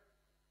regenerate,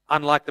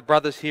 unlike the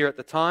brothers here at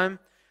the time,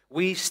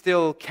 we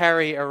still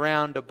carry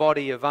around a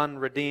body of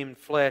unredeemed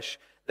flesh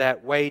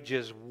that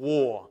wages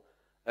war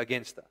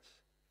against us.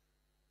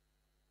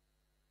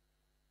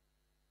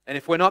 And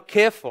if we're not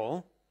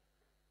careful,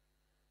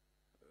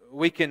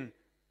 we can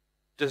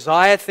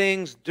desire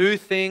things, do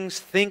things,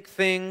 think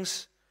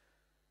things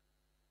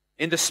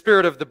in the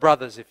spirit of the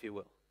brothers, if you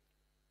will.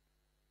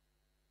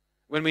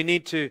 When we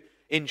need to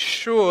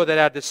ensure that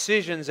our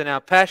decisions and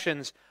our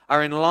passions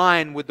are in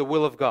line with the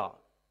will of God.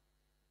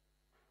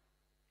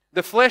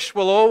 The flesh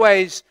will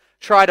always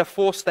try to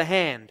force the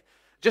hand,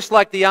 just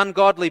like the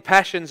ungodly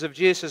passions of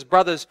Jesus'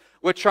 brothers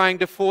were trying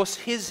to force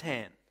His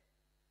hand.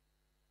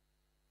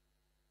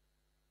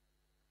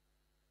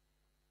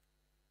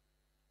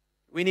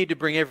 We need to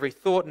bring every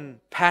thought and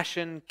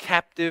passion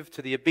captive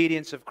to the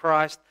obedience of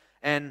Christ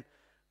and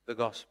the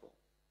gospel.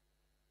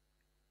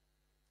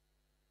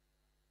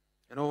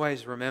 And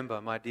always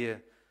remember, my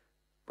dear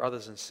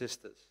brothers and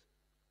sisters,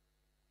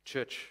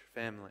 church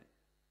family,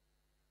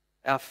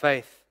 our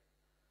faith,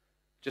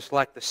 just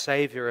like the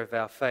Saviour of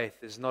our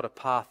faith, is not a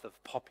path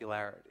of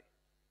popularity,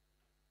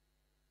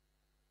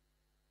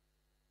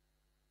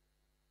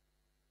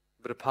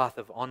 but a path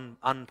of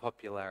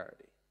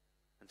unpopularity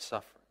and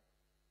suffering.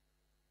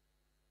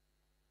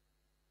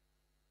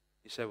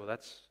 You say, well,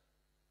 that's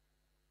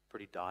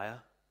pretty dire.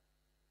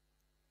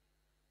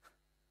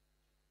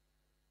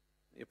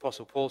 The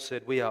Apostle Paul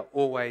said, we are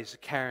always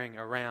carrying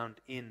around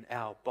in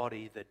our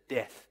body the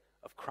death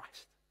of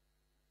Christ.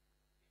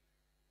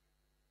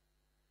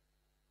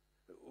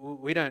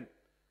 We don't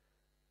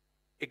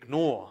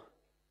ignore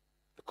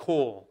the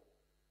call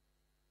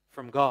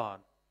from God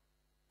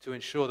to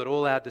ensure that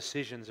all our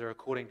decisions are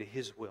according to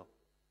His will.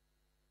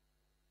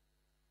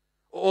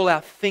 All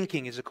our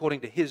thinking is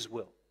according to His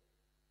will.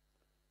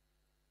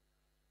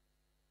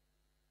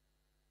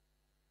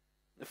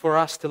 For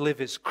us to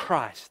live is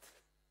Christ,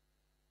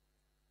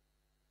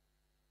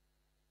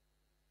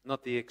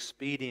 not the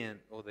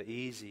expedient or the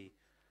easy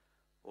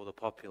or the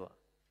popular.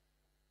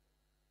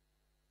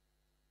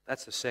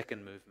 That's the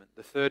second movement.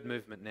 The third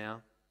movement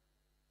now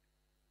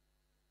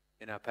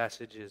in our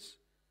passage is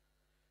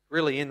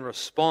really in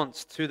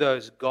response to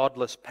those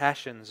godless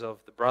passions of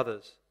the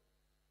brothers.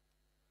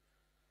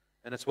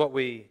 And it's what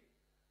we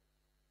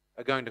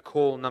are going to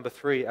call, number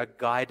 3, a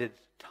guided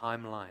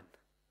timeline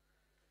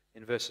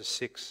in verses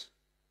 6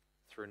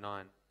 through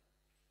 9.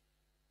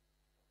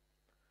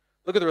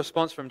 Look at the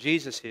response from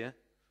Jesus here.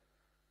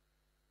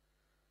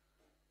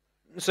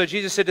 So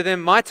Jesus said to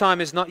them, "My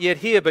time is not yet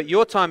here, but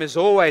your time is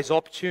always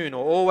opportune,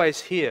 or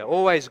always here,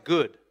 always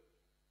good."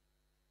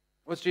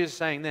 What's Jesus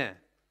saying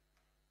there?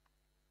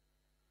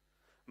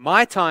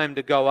 My time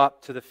to go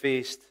up to the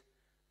feast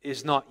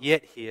is not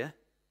yet here.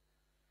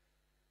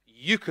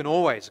 You can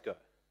always go.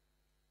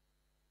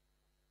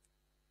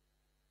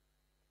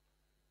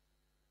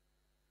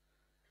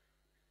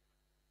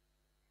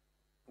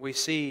 We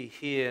see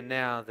here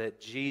now that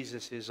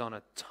Jesus is on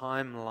a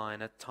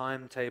timeline, a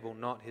timetable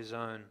not His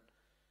own.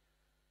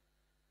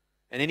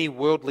 And any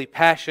worldly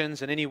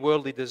passions and any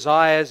worldly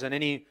desires and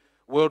any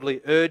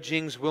worldly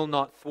urgings will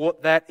not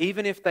thwart that,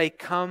 even if they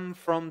come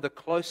from the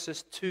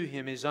closest to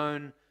Him, His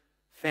own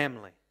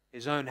family,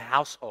 His own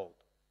household.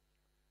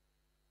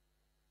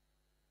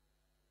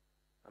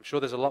 I'm sure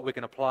there's a lot we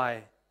can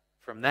apply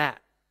from that.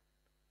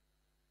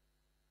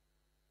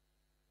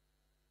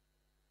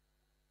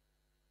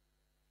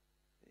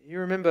 You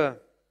remember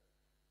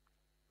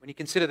when you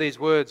consider these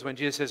words when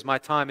Jesus says, "My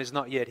time is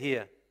not yet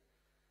here."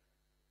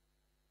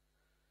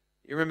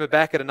 You remember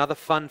back at another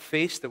fun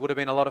feast that would have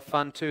been a lot of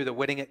fun too, the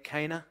wedding at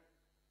Cana?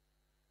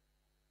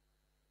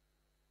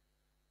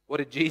 What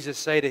did Jesus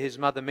say to His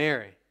mother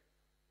Mary?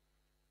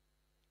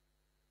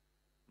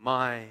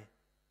 My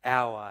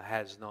hour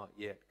has not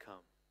yet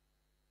come.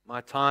 My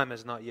time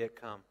has not yet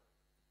come.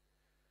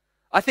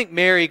 I think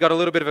Mary got a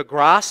little bit of a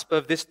grasp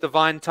of this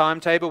divine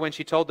timetable when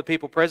she told the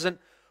people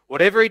present,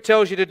 whatever He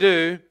tells you to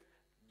do,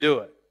 do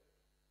it.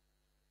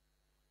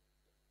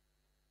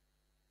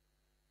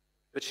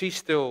 But she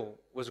still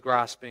was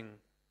grasping,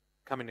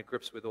 coming to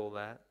grips with all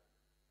that.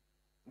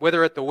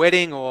 Whether at the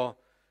wedding or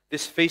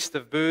this feast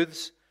of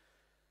booths,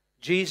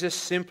 Jesus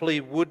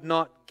simply would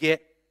not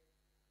get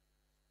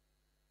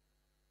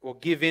or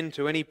give in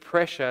to any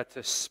pressure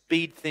to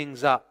speed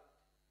things up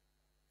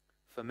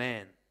for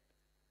man.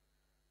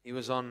 He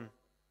was on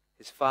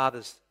His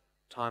Father's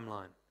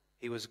timeline.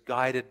 He was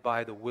guided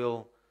by the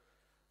will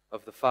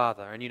of the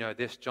Father. And you know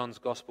this, John's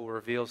Gospel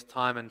reveals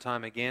time and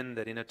time again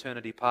that in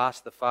eternity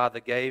past the Father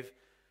gave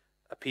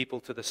a people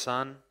to the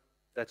Son.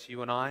 That's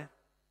you and I.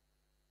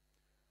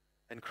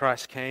 And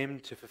Christ came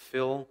to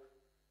fulfill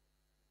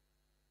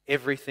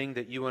everything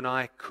that you and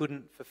I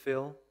couldn't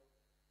fulfill.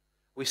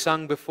 We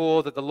sung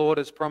before that the Lord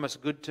has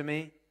promised good to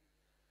me.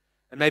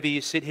 And maybe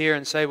you sit here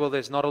and say, well,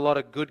 there's not a lot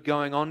of good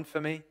going on for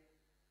me.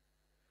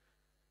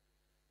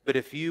 But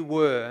if you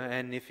were,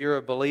 and if you're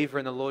a believer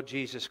in the Lord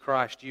Jesus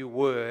Christ,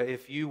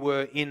 if you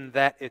were in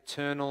that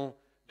eternal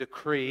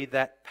decree,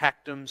 that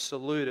pactum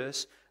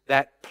salutis,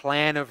 that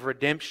plan of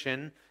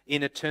redemption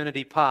in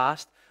eternity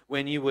past,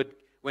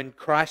 when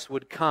Christ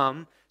would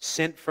come,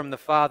 sent from the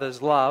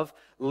Father's love,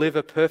 live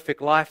a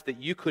perfect life that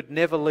you could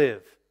never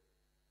live.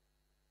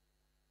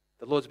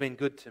 The Lord's been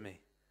good to me.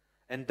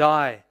 And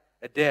die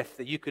a death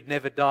that you could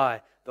never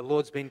die. The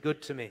Lord's been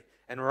good to me.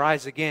 And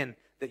rise again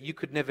that you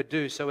could never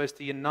do, so as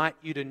to unite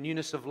you to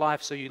newness of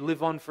life, so you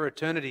live on for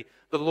eternity.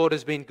 The Lord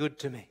has been good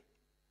to me.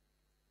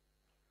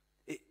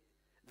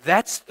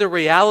 That's the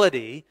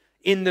reality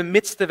in the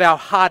midst of our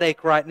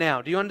heartache right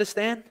now. Do you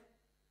understand?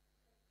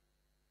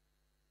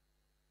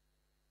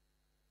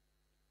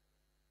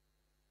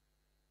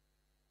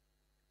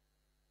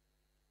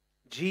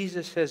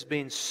 Jesus has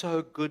been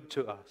so good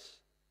to us.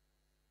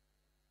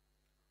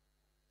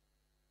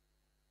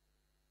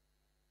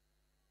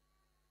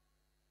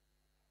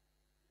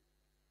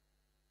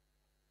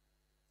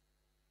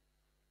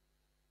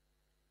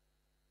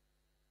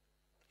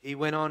 He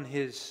went on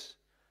His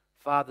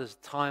Father's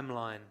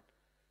timeline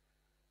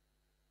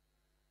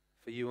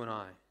for you and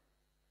I.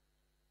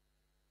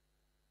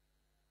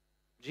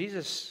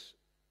 Jesus,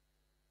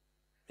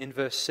 in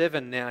verse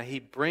 7 now, He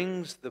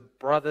brings the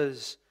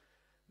brothers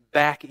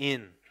back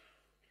in.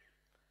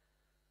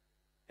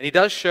 And He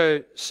does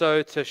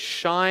so to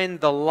shine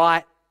the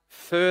light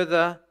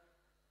further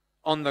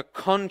on the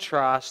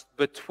contrast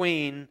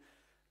between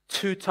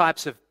two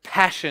types of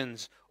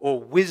passions or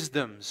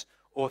wisdoms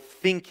or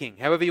thinking,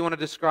 however you want to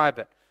describe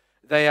it.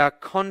 They are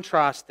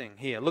contrasting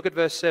here. Look at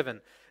verse 7.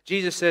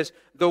 Jesus says,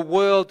 the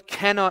world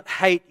cannot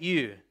hate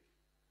you,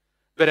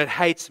 but it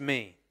hates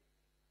me.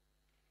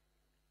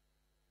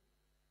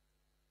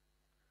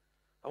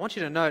 I want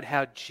you to note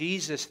how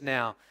Jesus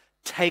now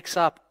takes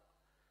up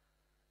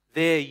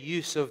their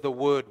use of the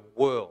word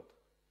world.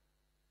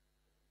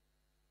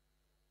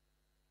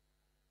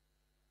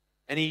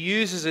 And he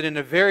uses it in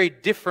a very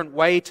different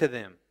way to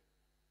them.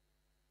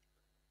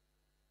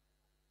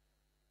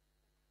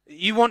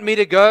 You want me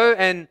to go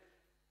and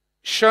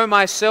show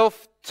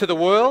myself to the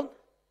world?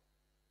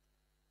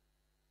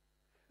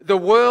 The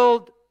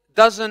world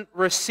doesn't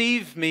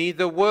receive me.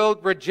 The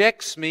world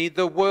rejects me.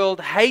 The world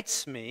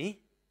hates me.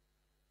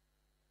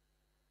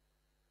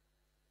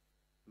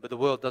 But the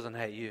world doesn't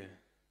hate you.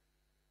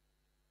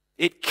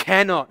 It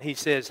cannot, he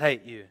says,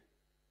 hate you.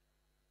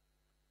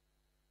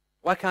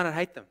 Why can't it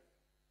hate them?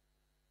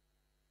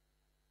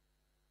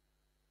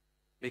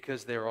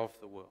 Because they're of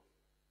the world.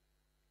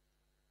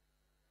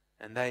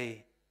 And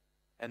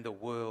the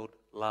world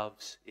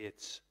loves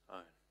its own.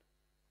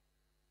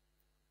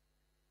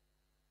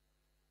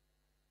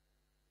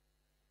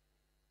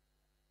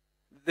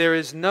 There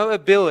is no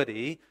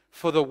ability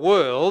for the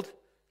world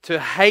to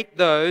hate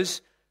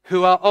those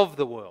who are of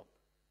the world.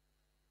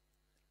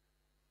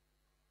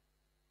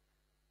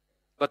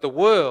 But the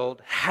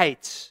world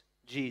hates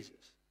Jesus.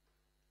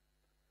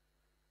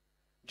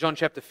 John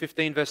chapter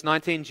 15, verse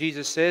 19,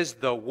 Jesus says,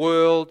 "The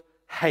world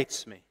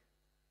hates me."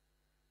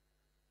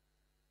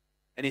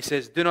 And he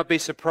says, "Do not be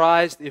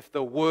surprised if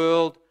the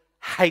world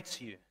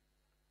hates you,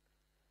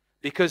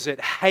 because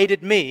it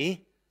hated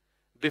me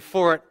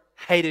before it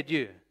hated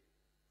you."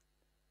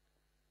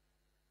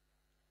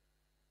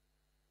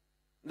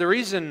 The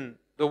reason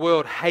the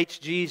world hates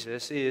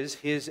Jesus is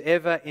his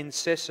ever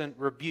incessant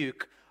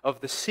rebuke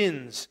of the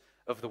sins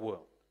of the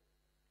world.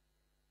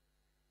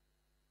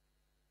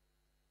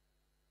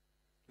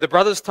 The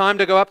brothers' time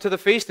to go up to the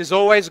feast is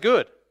always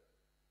good.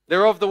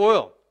 They're of the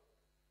world.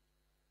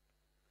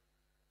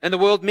 And the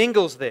world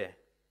mingles there.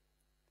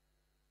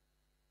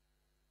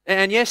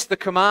 And yes, the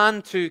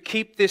command to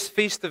keep this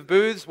Feast of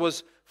Booths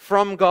was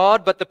from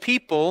God, but the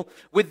people,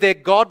 with their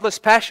godless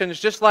passions,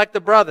 just like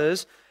the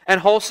brothers, and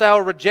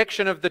wholesale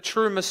rejection of the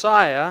true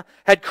Messiah,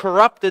 had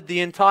corrupted the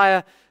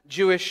entire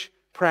Jewish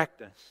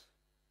practice.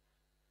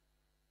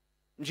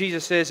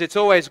 Jesus says, it's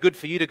always good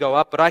for you to go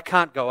up, but I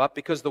can't go up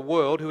because the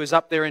world, who is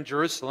up there in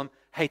Jerusalem,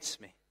 hates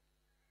me.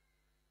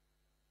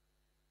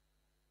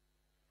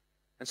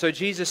 And so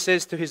Jesus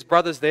says to his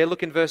brothers there,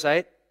 look in verse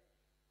 8,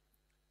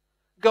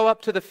 go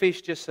up to the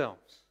feast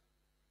yourselves.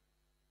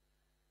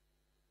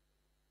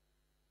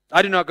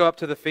 I do not go up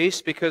to the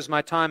feast because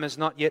my time has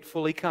not yet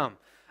fully come.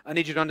 I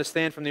need you to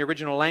understand from the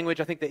original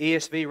language, I think the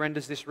ESV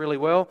renders this really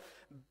well.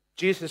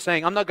 Jesus is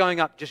saying, I'm not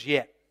going up just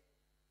yet.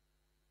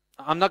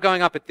 I'm not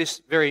going up at this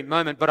very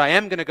moment, but I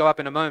am going to go up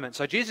in a moment.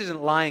 So Jesus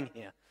isn't lying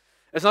here.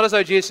 It's not as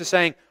though Jesus is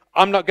saying,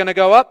 I'm not going to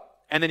go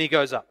up, and then he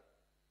goes up.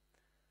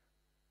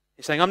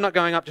 He's saying, I'm not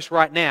going up just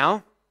right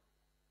now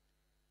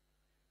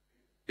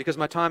because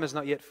my time has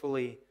not yet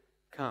fully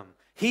come.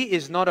 He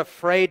is not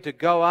afraid to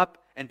go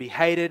up and be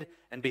hated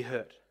and be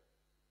hurt.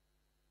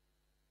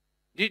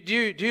 Do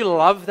you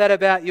love that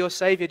about your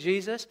Savior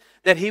Jesus?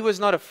 That he was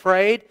not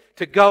afraid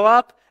to go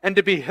up and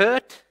to be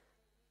hurt?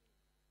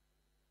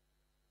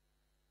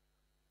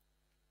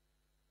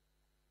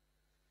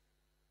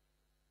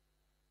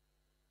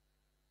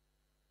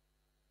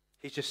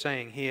 He's just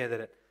saying here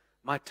that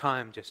my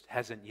time just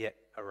hasn't yet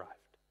arrived.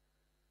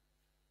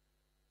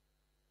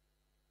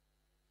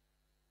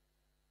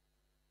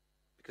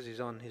 Because he's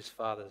on his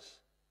Father's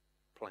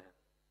plan.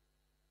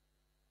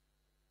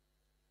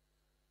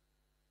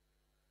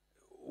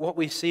 What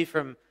we see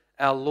from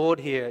our Lord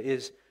here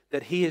is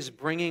that he is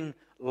bringing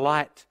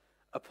light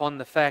upon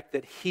the fact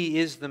that he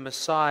is the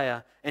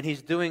Messiah, and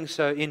he's doing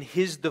so in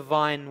his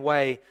divine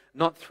way,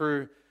 not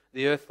through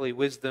the earthly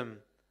wisdom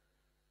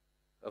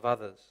of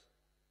others.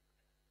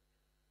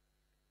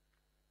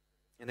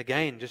 And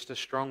again, just a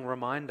strong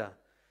reminder,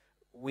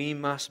 we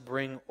must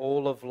bring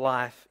all of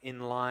life in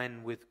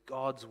line with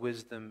God's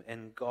wisdom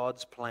and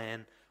God's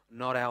plan,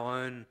 not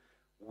our own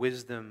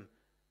wisdom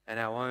and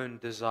our own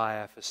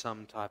desire for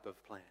some type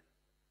of plan.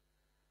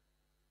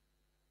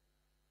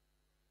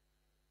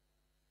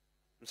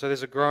 And so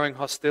there's a growing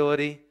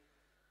hostility,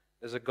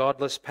 there's a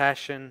godless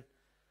passion,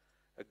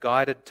 a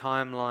guided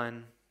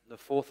timeline. The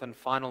fourth and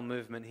final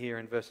movement here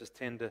in verses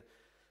 10 to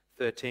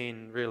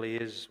 13 really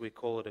is, we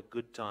call it a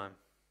good time.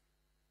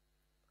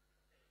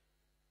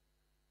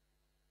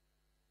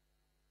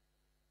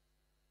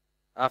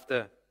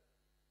 After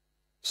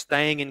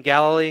staying in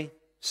Galilee,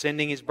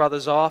 sending his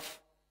brothers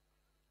off,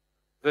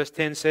 verse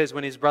 10 says,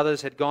 when his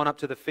brothers had gone up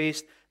to the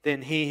feast,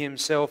 then he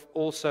himself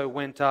also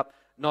went up,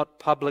 not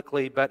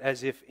publicly, but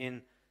as if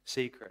in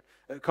secret.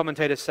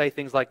 Commentators say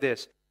things like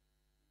this.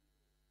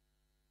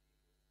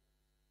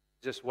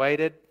 Just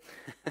waited.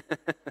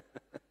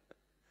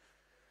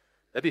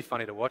 That'd be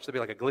funny to watch. That'd be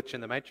like a glitch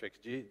in the Matrix.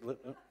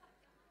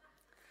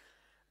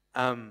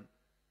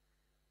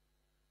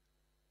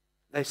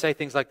 They say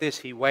things like this.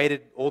 He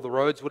waited, all the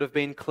roads would have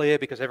been clear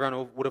because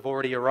everyone would have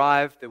already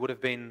arrived. There would have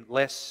been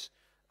less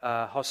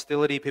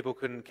hostility. People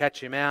couldn't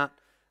catch him out.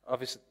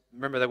 Obviously,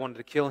 remember they wanted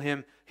to kill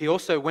him. He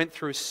also went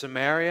through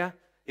Samaria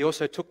He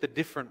also took the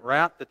different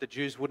route that the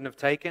Jews wouldn't have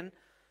taken.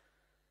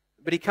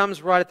 But he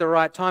comes right at the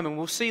right time, and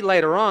we'll see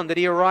later on that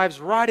he arrives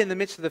right in the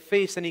midst of the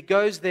feast, and he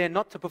goes there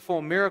not to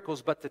perform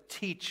miracles, but to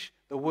teach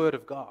the Word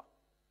of God,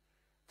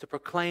 to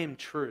proclaim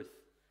truth.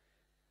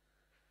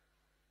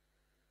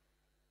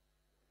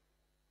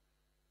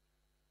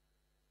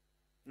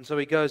 And so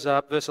he goes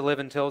up. Verse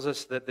 11 tells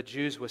us that the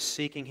Jews were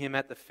seeking him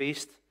at the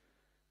feast.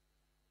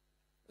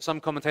 Some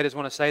commentators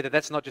want to say that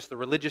that's not just the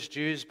religious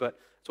Jews, but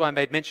that's why I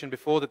made mention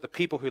before that the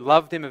people who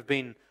loved him have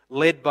been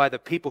led by the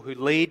people who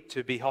lead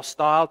to be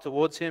hostile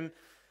towards him.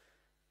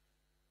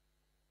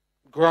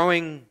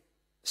 Growing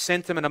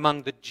sentiment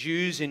among the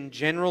Jews in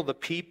general, the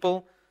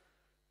people,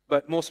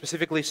 but more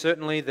specifically,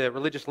 certainly the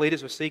religious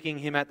leaders were seeking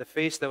him at the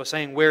feast. They were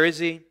saying, "Where is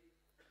he?"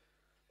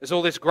 There's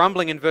all this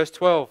grumbling in verse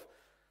 12.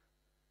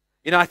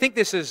 I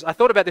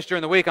thought about this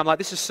during the week. I'm like,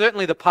 this is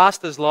certainly the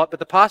pastor's lot,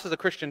 but the pastor's a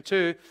Christian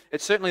too.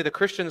 It's certainly the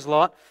Christian's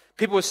lot.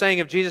 People were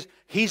saying of Jesus,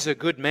 he's a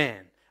good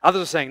man.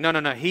 Others are saying, no,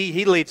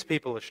 he leads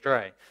people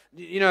astray.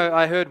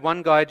 I heard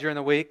one guy during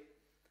the week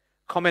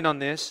comment on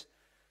this,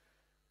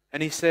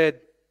 and he said,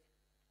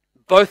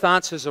 both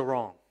answers are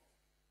wrong.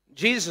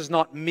 Jesus is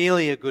not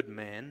merely a good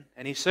man,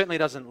 and he certainly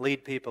doesn't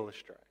lead people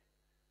astray.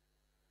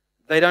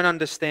 They don't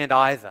understand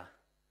either.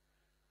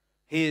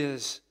 He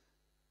is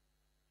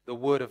the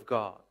Word of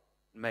God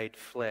made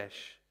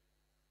flesh,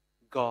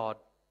 God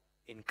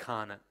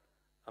incarnate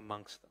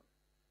amongst them.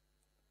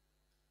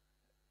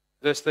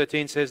 Verse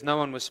 13 says, no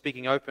one was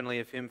speaking openly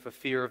of him for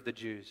fear of the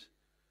Jews.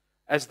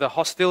 As the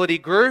hostility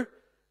grew,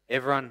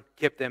 everyone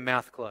kept their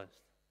mouth closed.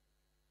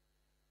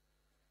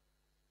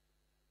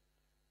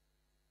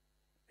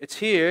 It's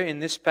here in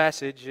this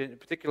passage,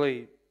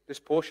 particularly this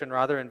portion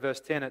rather, in verse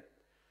 10, it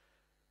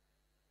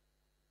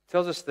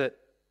tells us that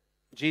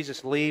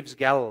Jesus leaves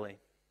Galilee.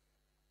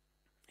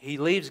 He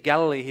leaves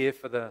Galilee here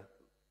for the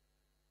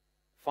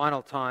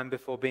final time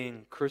before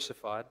being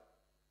crucified.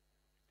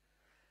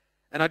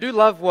 And I do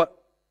love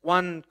what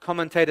one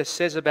commentator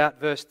says about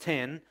verse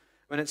 10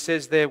 when it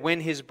says there, when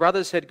his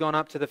brothers had gone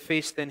up to the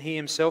feast, then he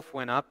himself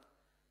went up,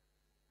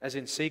 as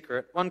in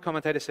secret. One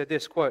commentator said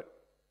this, quote,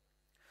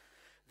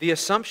 the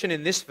assumption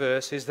in this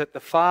verse is that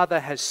the Father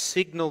has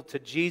signaled to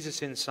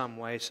Jesus in some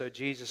way, so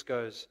Jesus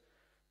goes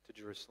to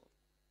Jerusalem.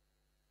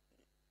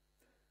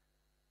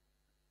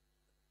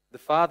 The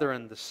Father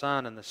and the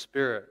Son and the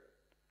Spirit,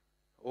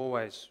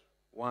 always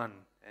one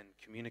and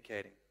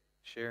communicating,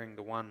 sharing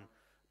the one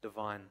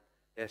divine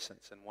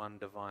essence and one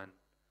divine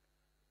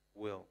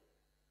will.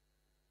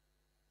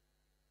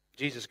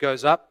 Jesus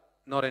goes up,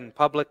 not in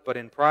public but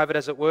in private,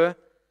 as it were.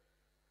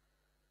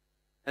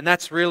 And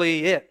that's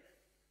really it.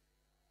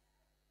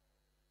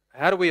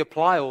 How do we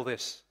apply all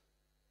this?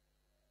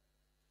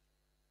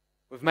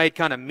 We've made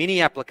kind of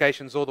mini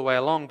applications all the way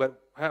along, but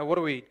what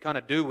do we kind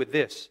of do with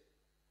this?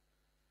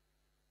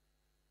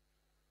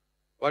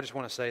 Well, I just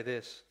want to say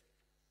this.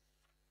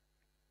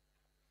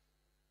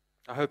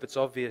 I hope it's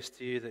obvious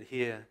to you that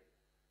here,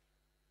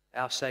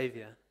 our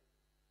Saviour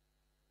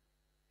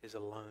is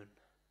alone.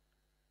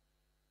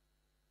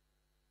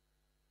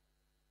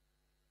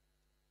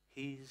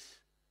 He's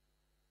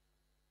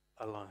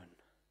alone.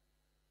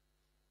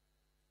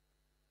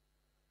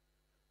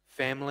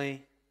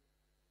 Family,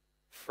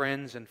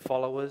 friends, and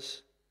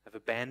followers have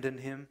abandoned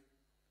him.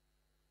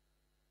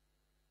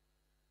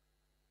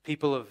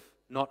 People have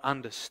not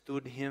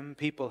understood him.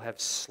 People have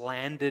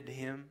slandered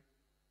him.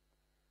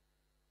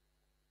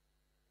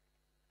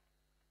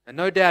 And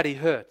no doubt he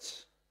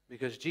hurts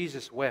because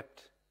Jesus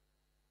wept.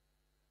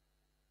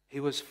 He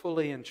was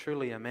fully and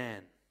truly a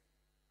man.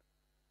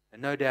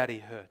 And no doubt he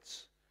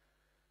hurts.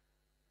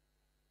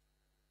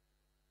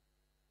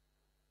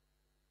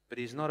 But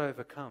he's not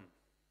overcome.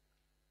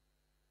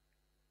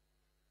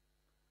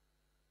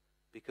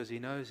 Because he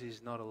knows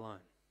he's not alone.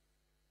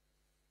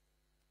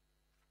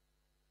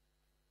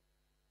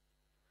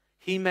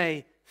 He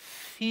may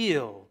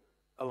feel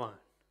alone.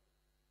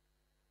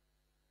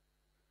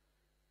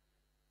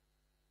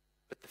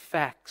 But the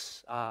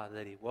facts are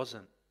that he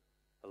wasn't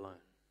alone.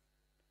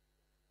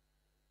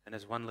 And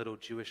as one little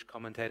Jewish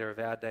commentator of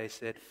our day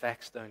said,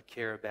 facts don't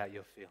care about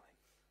your feelings.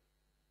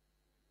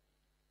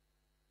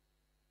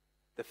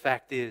 The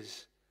fact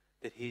is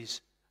that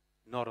he's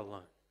not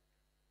alone.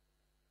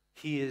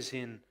 He is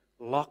in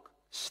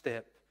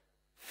lockstep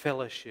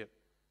fellowship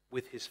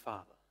with his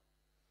Father.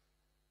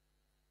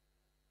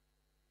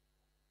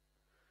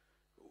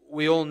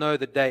 We all know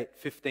the date,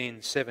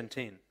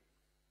 1517.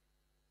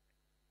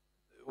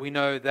 We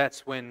know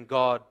that's when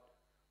God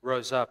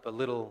rose up a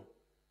little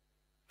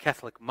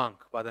Catholic monk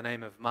by the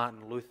name of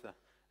Martin Luther.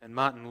 And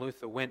Martin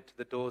Luther went to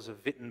the doors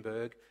of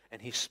Wittenberg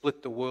and he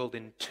split the world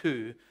in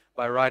two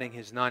by writing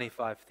his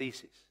 95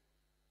 Theses,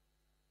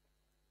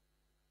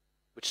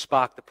 which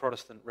sparked the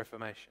Protestant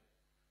Reformation.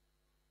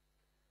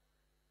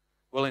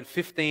 Well, in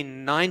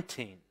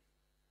 1519,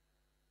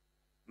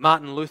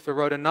 Martin Luther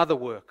wrote another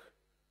work,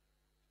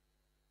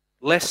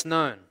 less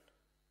known,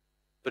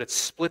 but it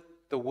split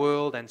the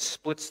world and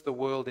splits the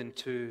world in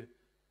two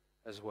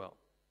as well.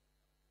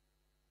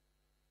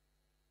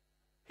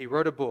 He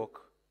wrote a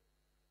book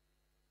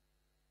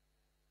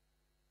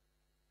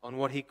on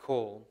what he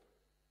called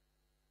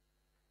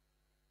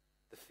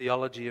the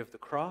theology of the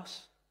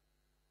cross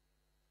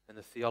and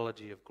the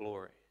theology of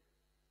glory.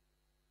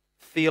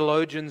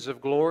 Theologians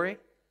of glory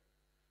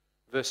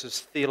versus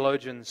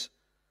theologians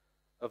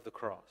of the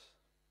cross.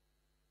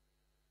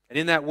 And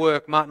in that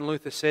work, Martin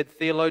Luther said,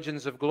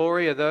 theologians of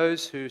glory are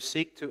those who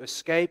seek to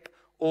escape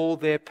all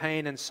their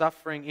pain and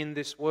suffering in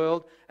this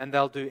world, and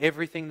they'll do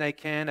everything they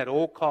can at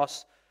all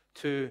costs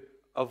to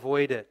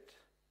avoid it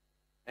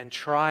and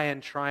try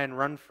and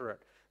run for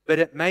it. But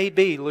it may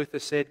be, Luther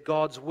said,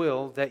 God's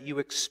will that you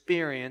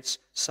experience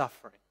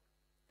suffering.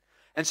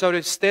 And so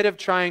instead of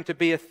trying to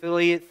be a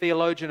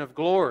theologian of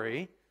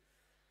glory,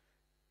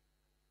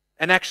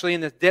 and actually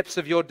in the depths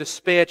of your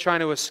despair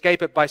trying to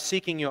escape it by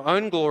seeking your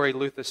own glory,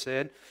 Luther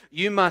said,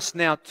 you must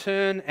now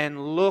turn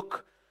and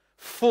look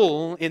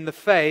full in the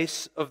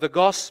face of the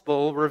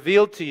gospel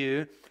revealed to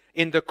you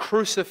in the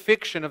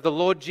crucifixion of the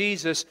Lord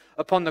Jesus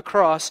upon the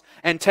cross,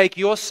 and take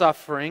your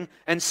suffering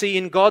and see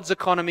in God's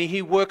economy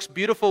He works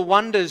beautiful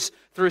wonders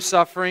through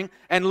suffering,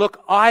 and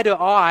look eye to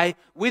eye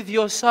with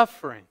your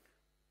suffering.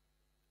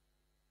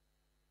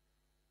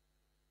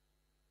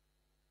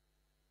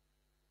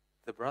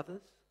 The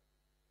brothers,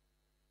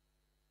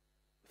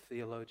 the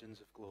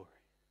theologians of glory.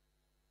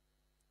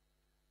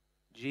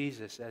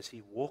 Jesus, as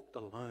He walked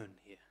alone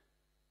here,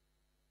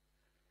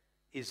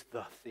 is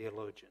the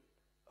theologian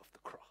of the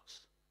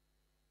cross.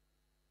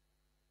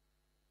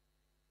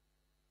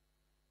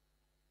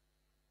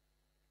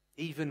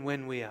 Even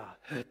when we are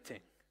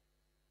hurting,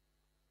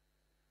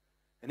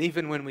 and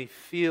even when we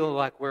feel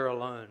like we're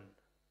alone,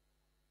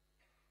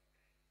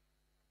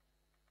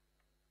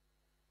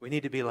 we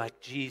need to be like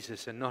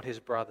Jesus and not His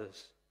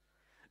brothers.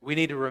 We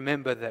need to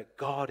remember that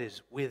God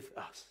is with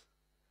us.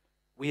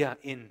 We are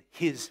in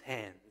His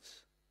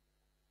hands.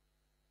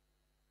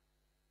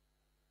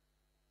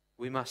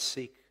 We must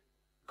seek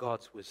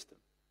God's wisdom.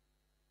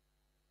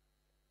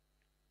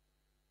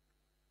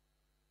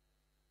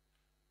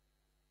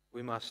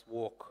 We must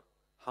walk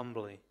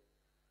humbly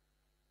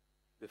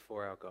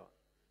before our God.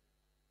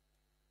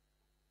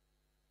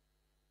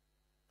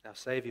 Our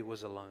Saviour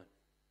was alone,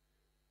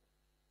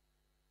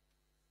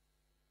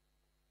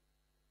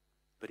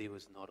 but He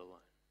was not alone.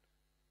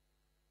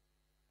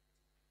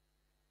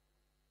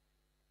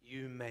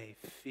 You may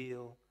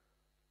feel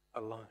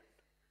alone.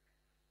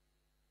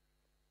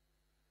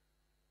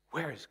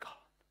 Where is God?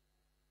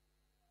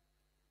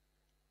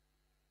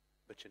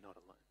 But you're not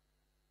alone.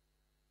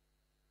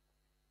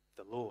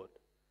 The Lord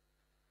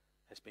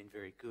has been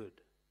very good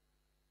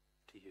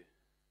to you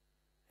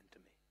and to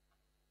me.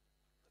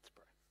 Let's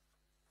pray.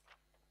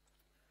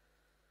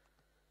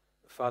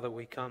 Father,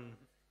 we come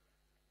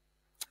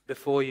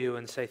before you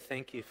and say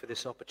thank you for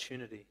this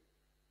opportunity.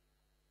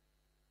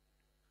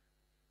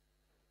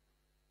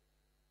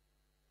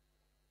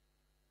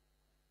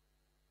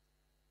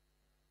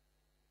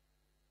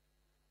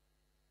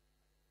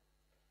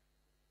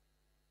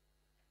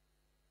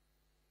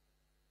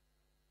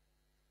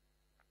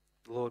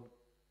 Lord,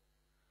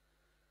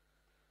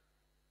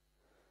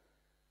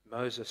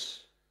 Moses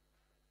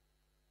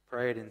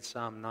prayed in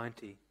Psalm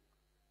 90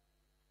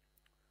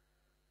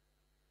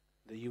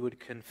 that you would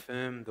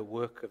confirm the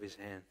work of his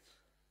hands.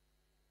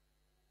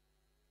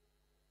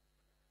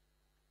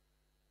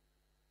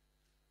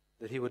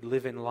 That he would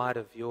live in light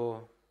of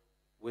your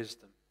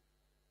wisdom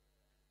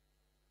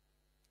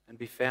and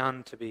be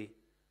found to be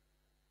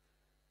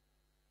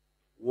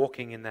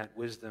walking in that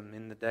wisdom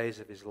in the days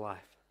of his life.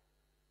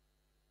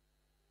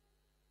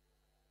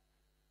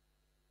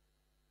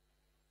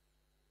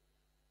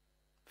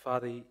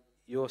 Father,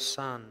 your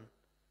Son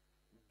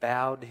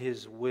bowed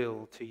his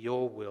will to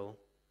your will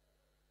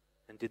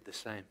and did the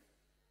same.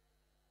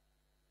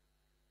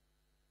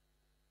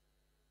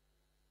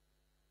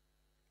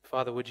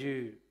 Father, would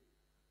you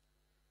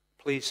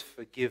please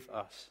forgive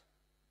us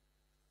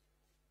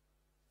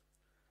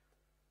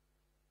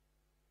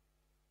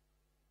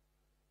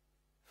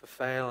for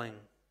failing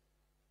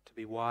to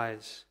be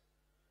wise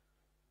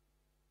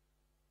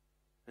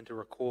and to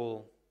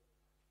recall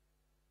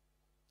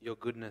your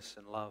goodness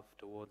and love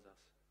towards us.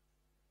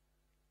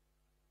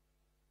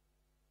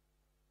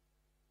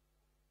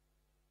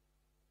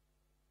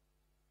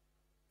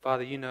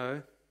 Father, you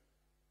know,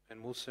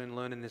 and we'll soon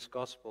learn in this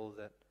gospel,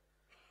 that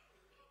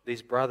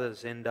these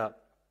brothers end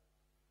up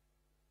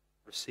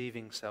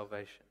receiving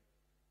salvation.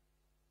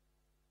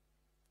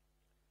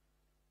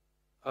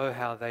 Oh,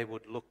 how they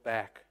would look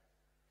back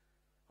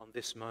on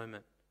this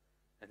moment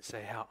and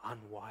say how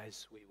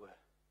unwise we were.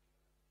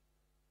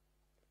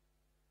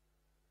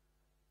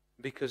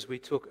 Because we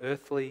took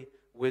earthly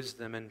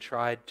wisdom and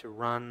tried to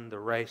run the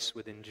race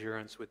with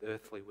endurance with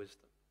earthly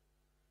wisdom.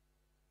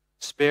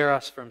 Spare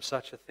us from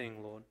such a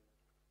thing, Lord.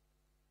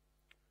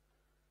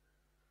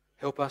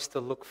 Help us to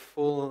look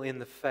full in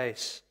the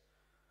face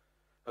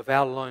of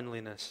our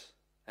loneliness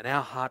and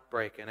our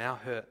heartbreak and our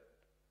hurt,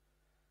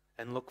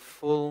 and look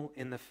full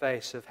in the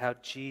face of how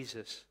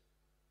Jesus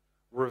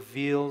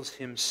reveals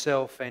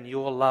himself and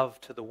your love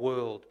to the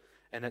world,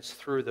 and it's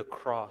through the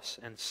cross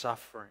and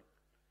suffering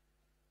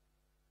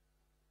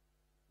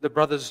The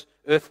brothers'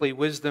 earthly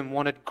wisdom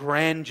wanted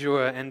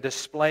grandeur and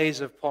displays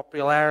of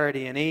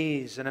popularity and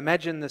ease. And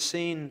imagine the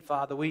scene,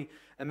 Father. We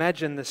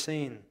imagine the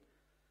scene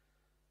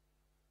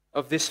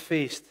of this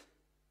feast.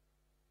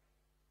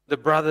 The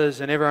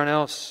brothers and everyone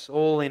else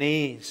all in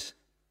ease.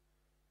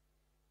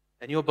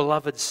 And your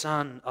beloved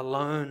Son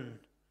alone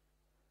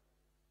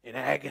in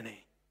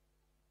agony.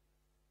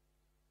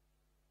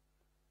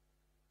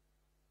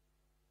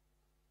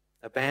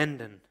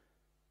 Abandoned.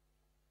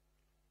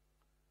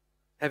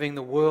 Having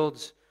the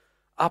world's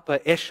upper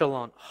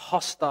echelon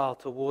hostile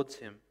towards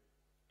him.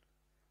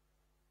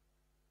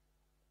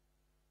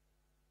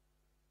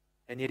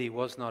 And yet he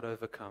was not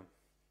overcome.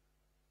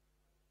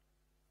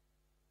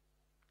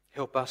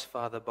 Help us,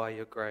 Father, by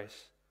your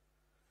grace,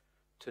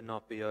 to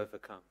not be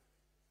overcome.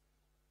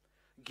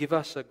 Give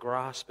us a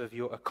grasp of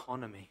your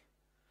economy.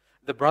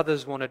 The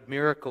brothers wanted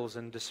miracles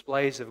and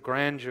displays of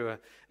grandeur.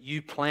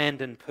 You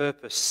planned and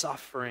purposed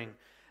suffering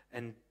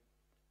and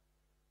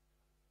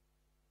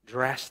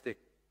drastic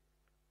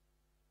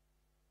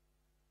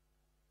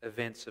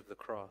events of the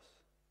cross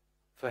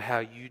for how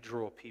you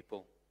draw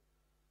people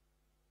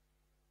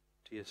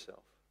to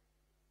yourself.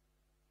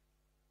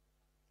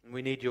 And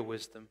we need your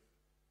wisdom.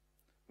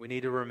 We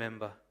need to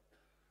remember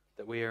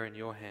that we are in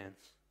your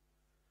hands.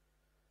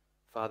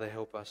 Father,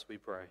 help us, we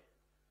pray.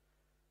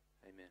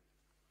 Amen.